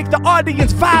rack. I make the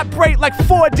audience vibrate like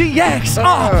 4DX.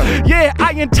 Yeah,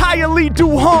 I entirely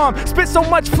do harm. Spit so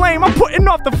much flame, I'm putting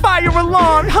off the fire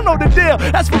alarm. Y'all know the deal,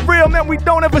 that's for real, man, we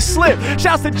don't ever slip.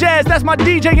 Shouts to Jazz, that's my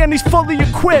DJ and he's fully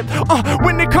equipped.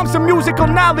 When it comes to musical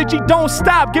knowledge, he don't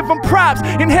stop. Give him props.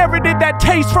 Inherited that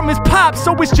taste from his pops,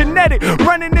 so it's genetic,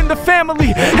 running in the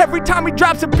family. Every time he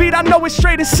drops a beat, I know it's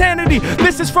straight insanity.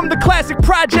 This is from the classic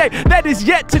project that is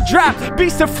yet to drop.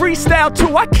 Beats to Freestyle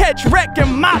too. I catch wreck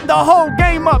and mop the whole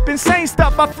game up. Insane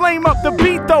stuff, I flame up the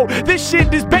beat though. This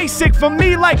shit is basic for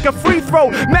me like a free throw.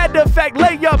 Matter of fact,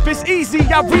 layup is easy,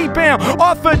 I rebound.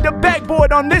 Off of the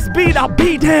backboard on this beat, I'll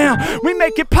be down. We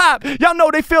make it pop, y'all know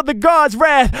they feel the God's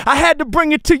wrath. I had to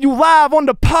bring it to you live on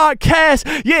the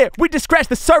podcast. Yeah, we just scratched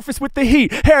the surface with the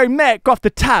heat. Harry Mack off the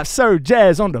top, Sir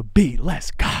Jazz on the beat.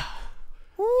 Let's go.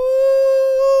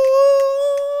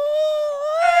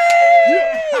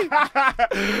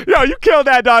 Yo, you killed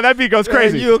that, dog. That beat goes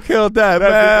crazy. You killed that,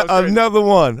 man. Another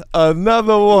one.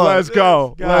 Let's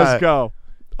go. Let's go.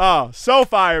 Oh, so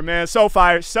fire, man. So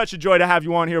fire. Such a joy to have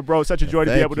you on here, bro. Such a joy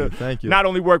to be able to not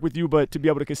only work with you, but to be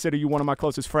able to consider you one of my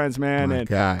closest friends, man. And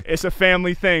it's a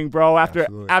family thing, bro. After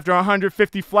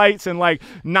 150 flights and like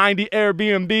 90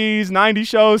 Airbnbs, 90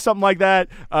 shows, something like that,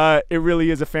 it really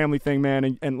is a family thing,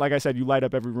 man. And like I said, you light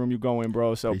up every room you go in,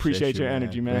 bro. So appreciate your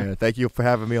energy, man. Thank you for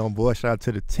having me on board. Shout out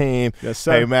to the team. Yes,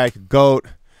 sir. Hey, Mack, GOAT,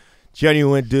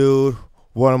 genuine dude.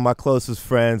 One of my closest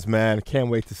friends, man. Can't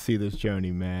wait to see this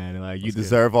journey, man. Like, you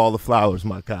deserve all the flowers,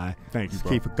 my guy. Thank you,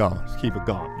 bro. Keep it going. Just keep it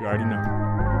going. You already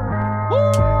know.